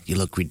 Take me. You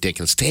look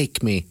ridiculous.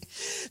 Take me.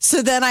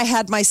 So then I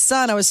had my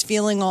son. I was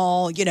feeling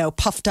all,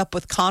 puffed up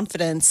with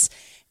confidence.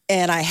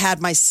 And I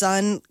had my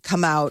son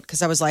come out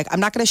because I was like,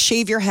 I'm not going to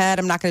shave your head.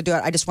 I'm not going to do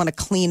it. I just want to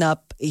clean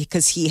up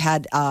because he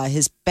had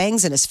his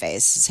bangs in his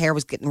face. His hair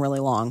was getting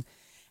really long.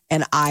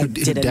 And I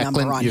did a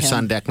number on him. Your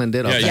son Declan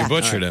did? Yeah, Okay. you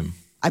butchered him.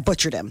 I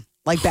butchered him.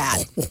 Like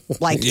bad.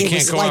 Like you it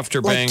can't was go like,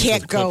 after like bangs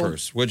can't with go.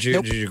 clippers.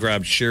 Did you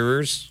grab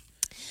shearers?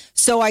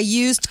 So I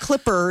used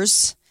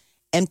clippers,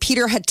 and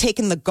Peter had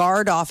taken the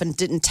guard off and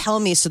didn't tell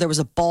me. So there was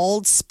a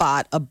bald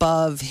spot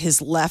above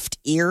his left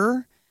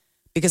ear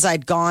because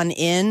I'd gone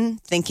in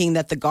thinking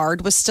that the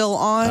guard was still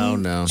on. Oh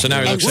no! So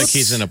now he looks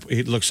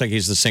like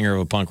he's the singer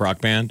of a punk rock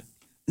band.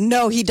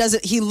 No, he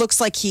doesn't. He looks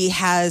like he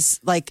has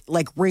like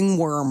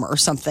ringworm or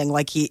something.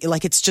 Like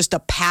it's just a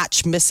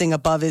patch missing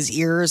above his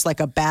ears, like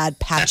a bad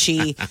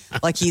patchy.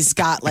 Like he's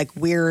got like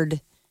weird.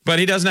 But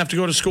he doesn't have to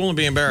go to school and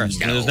be embarrassed.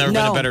 No. There's never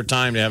been a better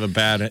time to have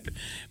a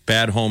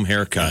bad home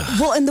haircut.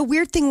 Well, and the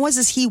weird thing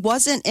was he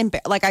wasn't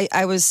like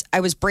I was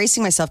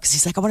bracing myself because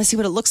he's like, I want to see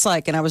what it looks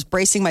like, and I was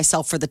bracing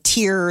myself for the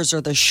tears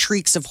or the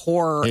shrieks of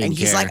horror, and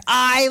he's like,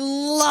 I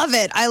love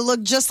it. I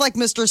look just like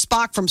Mr.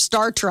 Spock from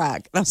Star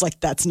Trek, and I was like,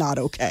 that's not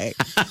okay.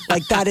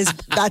 Like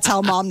that's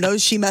how mom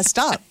knows she messed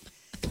up.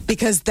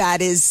 Because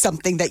that is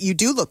something that you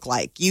do look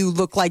like. You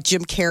look like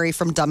Jim Carrey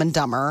from Dumb and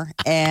Dumber,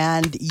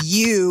 and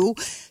you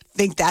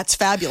think that's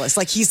fabulous.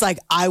 Like he's like,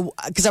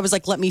 because I was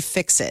like, let me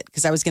fix it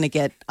because I was going to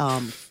get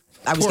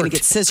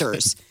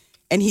scissors,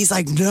 and he's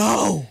like,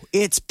 no,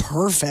 it's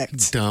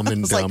perfect. Dumb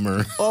and Dumber.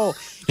 Like, oh,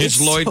 it's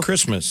Lloyd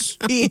Christmas.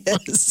 He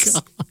is.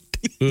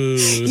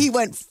 He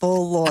went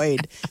full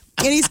Lloyd,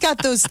 and he's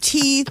got those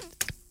teeth.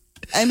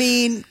 I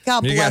mean,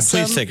 God bless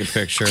him. Please take a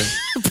picture.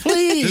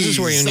 Please. This is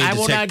where you need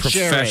to take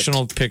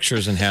professional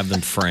pictures and have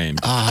them framed.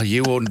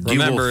 You won't.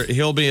 Remember,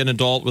 he'll be an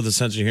adult with a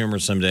sense of humor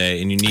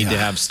someday, and you need to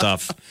have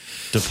stuff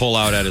to pull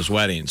out at his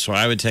wedding. So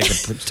I would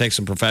take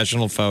some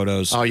professional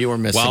photos. Oh, you were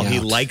missing while out.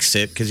 he likes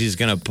it because he's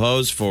going to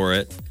pose for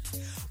it.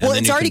 Well,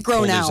 it's already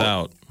grown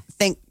out.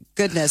 Thank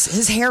goodness.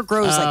 His hair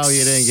grows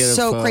you didn't get a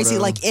so photo. crazy.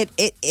 Like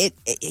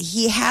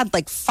he had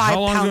like 5 pounds.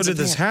 How long ago did of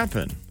this hair.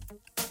 happen?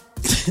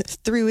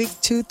 3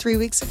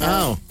 weeks ago.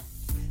 Oh.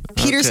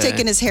 Peter's Okay.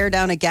 taking his hair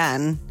down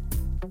again.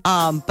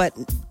 But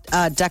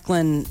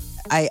Declan,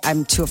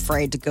 I'm too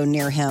afraid to go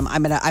near him.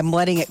 I'm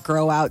letting it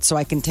grow out so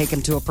I can take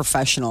him to a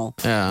professional.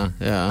 Yeah.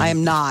 I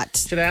am not.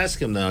 You should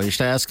ask him though. You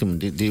should ask him.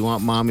 Do you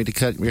want mommy to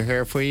cut your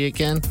hair for you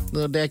again,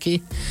 little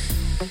Decky?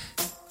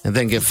 And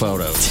then get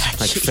photos,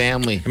 like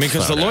family. I mean,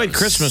 because the photos. Lloyd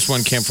Christmas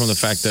one came from the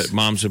fact that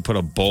moms would put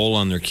a bowl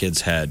on their kid's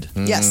head.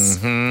 Yes.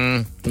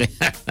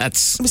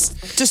 That's It was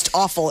just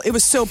awful. It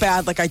was so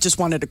bad. Like, I just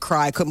wanted to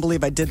cry. I couldn't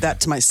believe I did that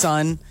to my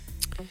son.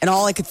 And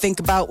all I could think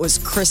about was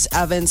Chris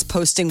Evans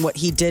posting what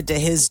he did to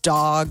his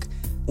dog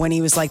when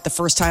he was like, the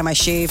first time I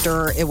shaved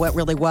her, it went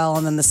really well.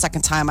 And then the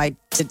second time I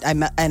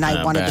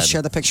wanted to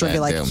share the picture and be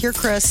like, here,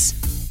 Chris.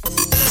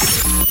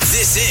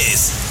 This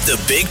is the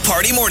Big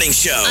Party Morning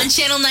Show. On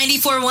Channel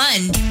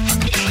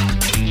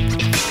 94.1.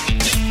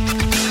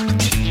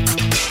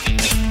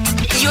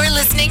 You're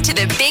listening to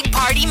the Big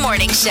Party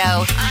Morning Show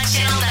on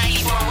Channel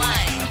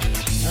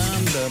 94.1.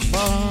 I'm the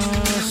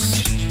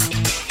boss.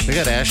 We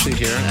got Ashley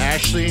here.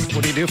 Ashley,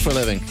 what do you do for a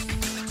living?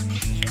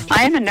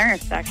 I am a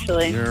nurse,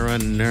 actually. You're a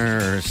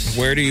nurse.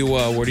 Where do you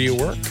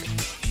work?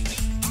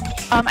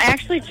 I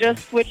actually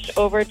just switched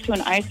over to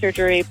an eye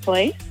surgery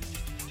place,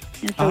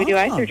 and so we do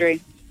eye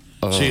surgery.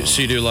 So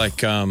you do like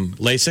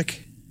LASIK?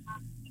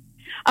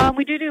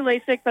 We do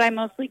LASIK, but I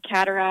mostly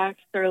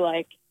cataracts or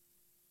like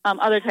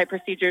other type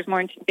procedures,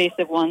 more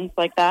invasive ones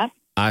like that.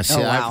 I see.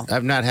 wow.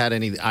 I've not had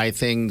any eye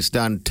things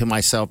done to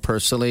myself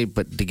personally,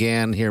 but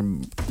DeGan here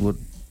would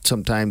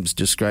sometimes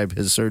describe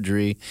his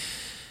surgery,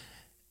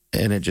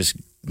 and it just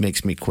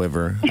makes me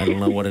quiver. I don't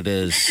know what it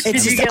is. It's Did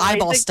you just get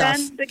eyeball LASIK stuff.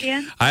 done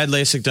again? I had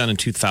LASIK done in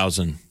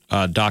 2000.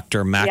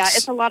 Dr. Max. Yeah,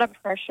 it's a lot of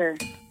pressure.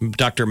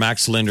 Dr.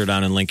 Max Linder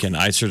down in Lincoln,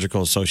 Eye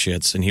Surgical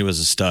Associates, and he was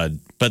a stud.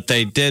 But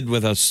they did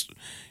with us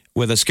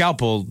with a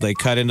scalpel. They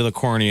cut into the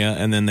cornea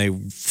and then they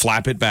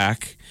flap it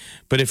back.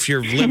 But if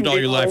you've lived all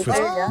your life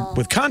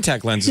with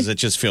contact lenses, it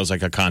just feels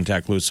like a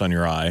contact loose on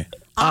your eye.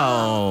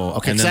 Oh,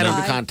 okay. And Because I then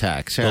don't do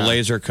contacts. The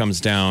laser comes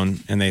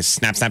down and they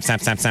snap, snap,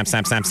 snap, snap, snap,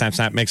 snap, snap, snap,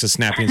 snap, makes a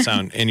snapping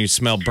sound, and you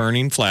smell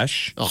burning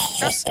flesh.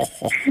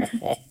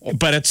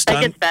 But it's It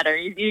done. gets better.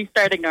 You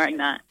start ignoring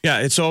that. Yeah,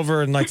 it's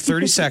over in like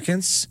 30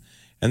 seconds.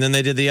 And then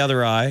they did the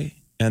other eye.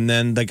 And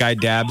then the guy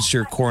dabs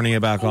your cornea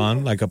back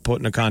on, like a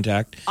putting a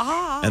contact.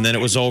 And then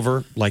it was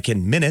over like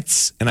in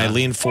minutes. And I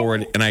leaned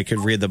forward and I could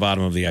read the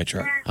bottom of the eye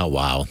chart. Oh,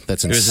 wow.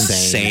 That's It was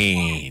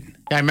insane. insane.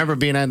 I remember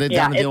being down at the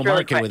it's old really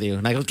market quick. with you.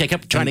 And I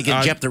kept trying to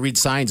get Jeff to read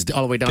signs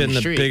all the way down Been the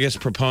the street. biggest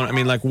proponent. I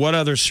mean, like, what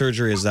other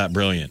surgery is that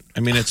brilliant?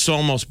 I mean, it's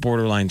almost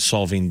borderline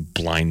solving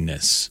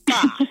blindness.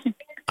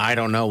 I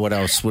don't know what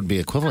else would be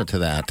equivalent to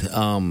that,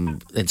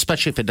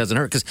 especially if it doesn't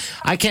hurt. Because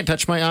I can't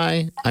touch my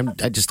eye.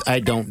 I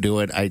don't do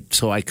it.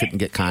 So I couldn't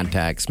get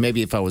contacts.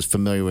 Maybe if I was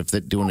familiar with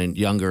it, doing it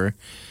younger,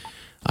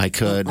 I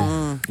could.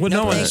 Well,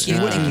 no one thank you.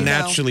 wouldn't Thank you,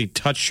 naturally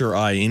touch your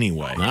eye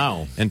anyway.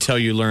 No. Until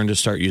you learn to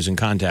start using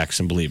contacts,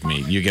 and believe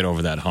me, you get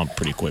over that hump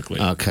pretty quickly.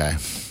 Okay.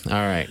 All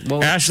right.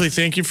 Well, Ashley,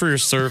 thank you for your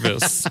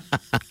service.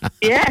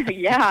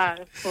 Yeah,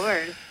 of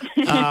course.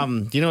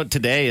 you know what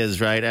today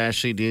is, right,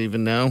 Ashley? Do you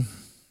even know?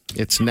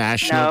 It's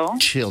National No.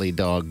 Chili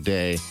Dog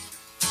Day.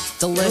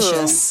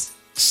 Delicious.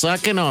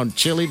 Sucking on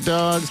chili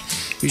dogs.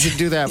 You should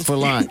do that for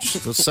lunch.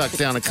 We'll suck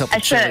down a couple I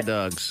chili should.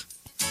 dogs.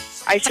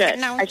 I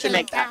should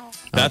make that.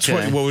 That's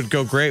Okay. what would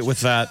go great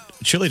with that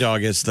chili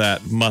dog is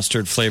that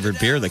mustard flavored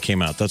beer that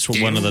came out. That's what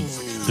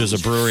there's a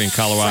brewery in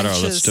Colorado that's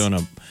French's. doing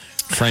a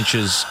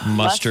French's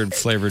mustard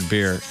flavored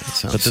beer.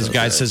 sounds But this so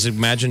guy good. says,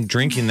 imagine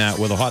drinking that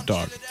with a hot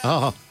dog.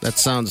 Oh, that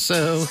sounds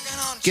so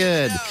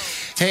good.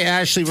 Hey,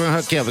 Ashley, we're going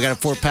to hook you up. We got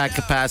a 4-pack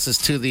of passes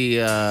to the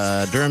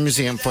Durham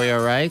Museum for you,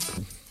 all right?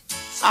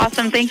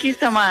 Awesome. Thank you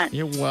so much.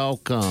 You're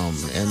welcome.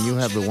 And you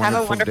have a wonderful Have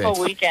a wonderful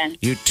day. weekend.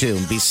 You too.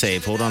 And be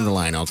safe. Hold on the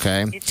line,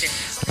 okay? You too.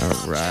 All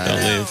Don't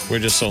right. leave. We're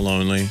just so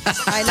lonely.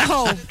 I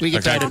know. We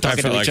get Like, tired of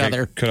talking felt to each like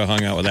other. I could have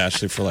hung out with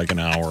Ashley for like an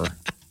hour.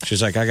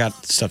 She's like, I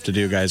got stuff to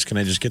do, guys. Can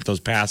I just get those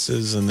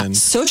passes? And then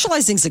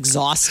Socializing's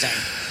exhausting.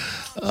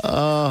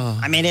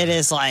 I mean, it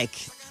is like,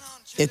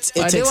 it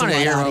I do takes a want to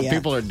lot hear out what of you.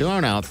 people are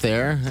doing out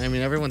there. I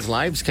mean, everyone's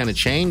lives kind of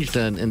changed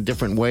in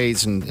different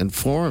ways and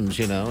forms,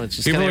 you know. It's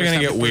just people kinda are going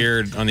to every get time-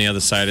 weird on the other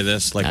side of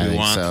this. Like I we think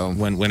want so.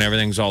 when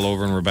everything's all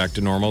over and we're back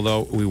to normal,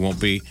 though, we won't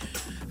be.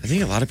 I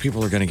think a lot of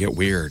people are going to get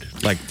weird.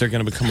 Like they're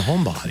going to become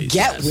homebodies.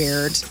 Get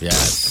weird.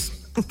 Yes.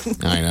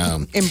 I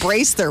know.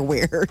 Embrace their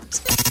weird.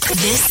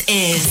 This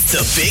is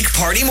The Big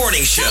Party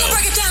Morning Show.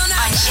 Break it down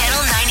on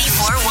Channel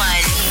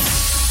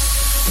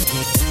 94.1.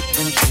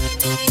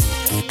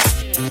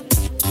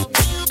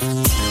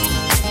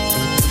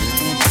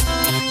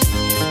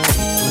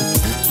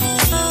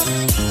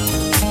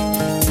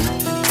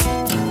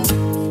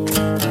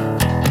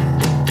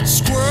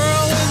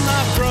 Squirrel in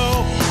my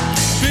fro.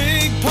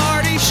 Big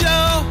party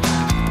show.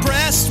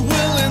 Breast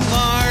will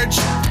enlarge.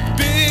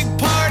 Big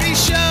party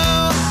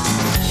show.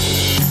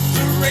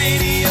 The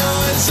radio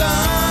is on.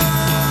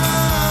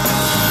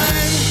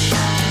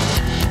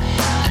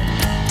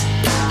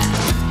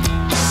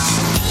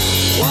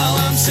 While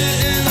I'm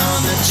sitting on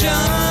the john.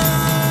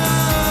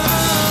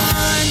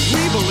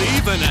 We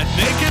believe in a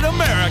naked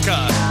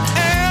America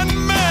and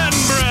man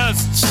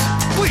breasts.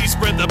 Please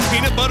spread the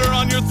peanut butter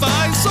on your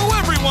thighs so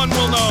everyone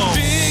will know.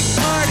 Big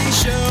party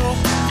show.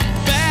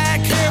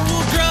 Back hair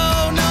will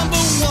grow. Number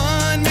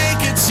one,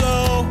 make it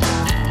so.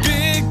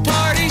 Big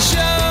party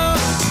show.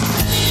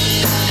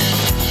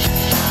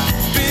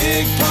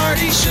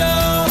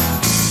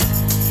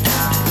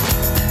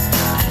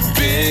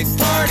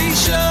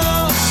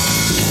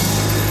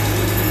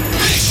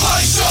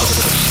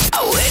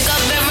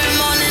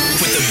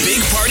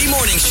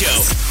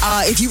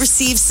 If you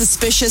receive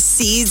suspicious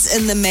seeds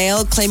in the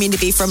mail claiming to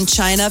be from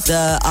China,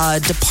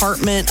 the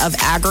Department of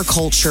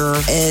Agriculture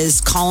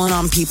is calling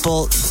on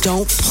people,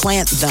 don't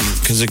plant them.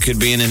 Because it could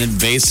be an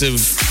invasive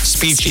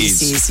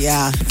species.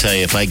 Yeah. I'll tell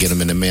you, if I get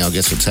them in the mail,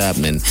 guess what's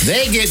happening?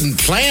 They getting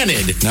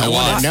planted. Now I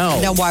why? want to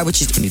know. Now, why would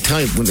you?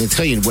 When they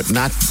tell you what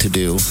not to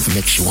do, it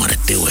makes you want to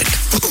do it.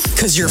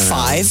 Because you're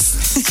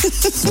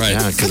 5. Right.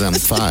 Yeah, because I'm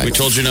 5. We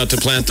told you not to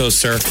plant those,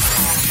 sir.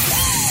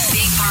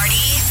 Big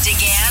Party,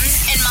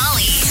 DeGan, and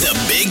Molly. The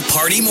Big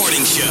Party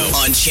Morning Show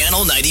on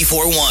Channel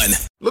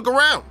 94.1. Look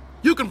around.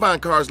 You can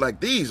find cars like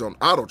these on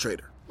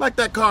AutoTrader, like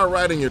that car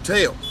right in your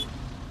tail.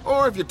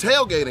 Or if you're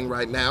tailgating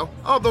right now,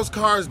 all those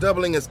cars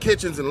doubling as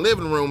kitchens and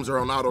living rooms are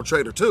on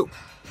AutoTrader too.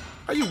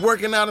 Are you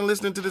working out and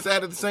listening to this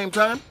ad at the same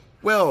time?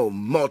 Well,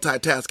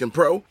 multitasking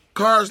pro,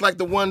 cars like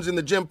the ones in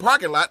the gym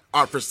parking lot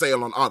are for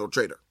sale on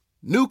AutoTrader.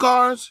 New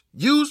cars,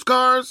 used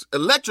cars,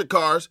 electric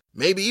cars,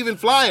 maybe even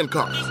flying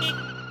cars.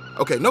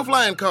 Okay, no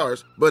flying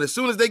cars, but as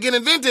soon as they get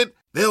invented,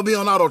 they'll be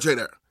on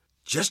AutoTrader.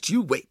 Just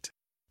you wait.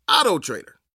 AutoTrader.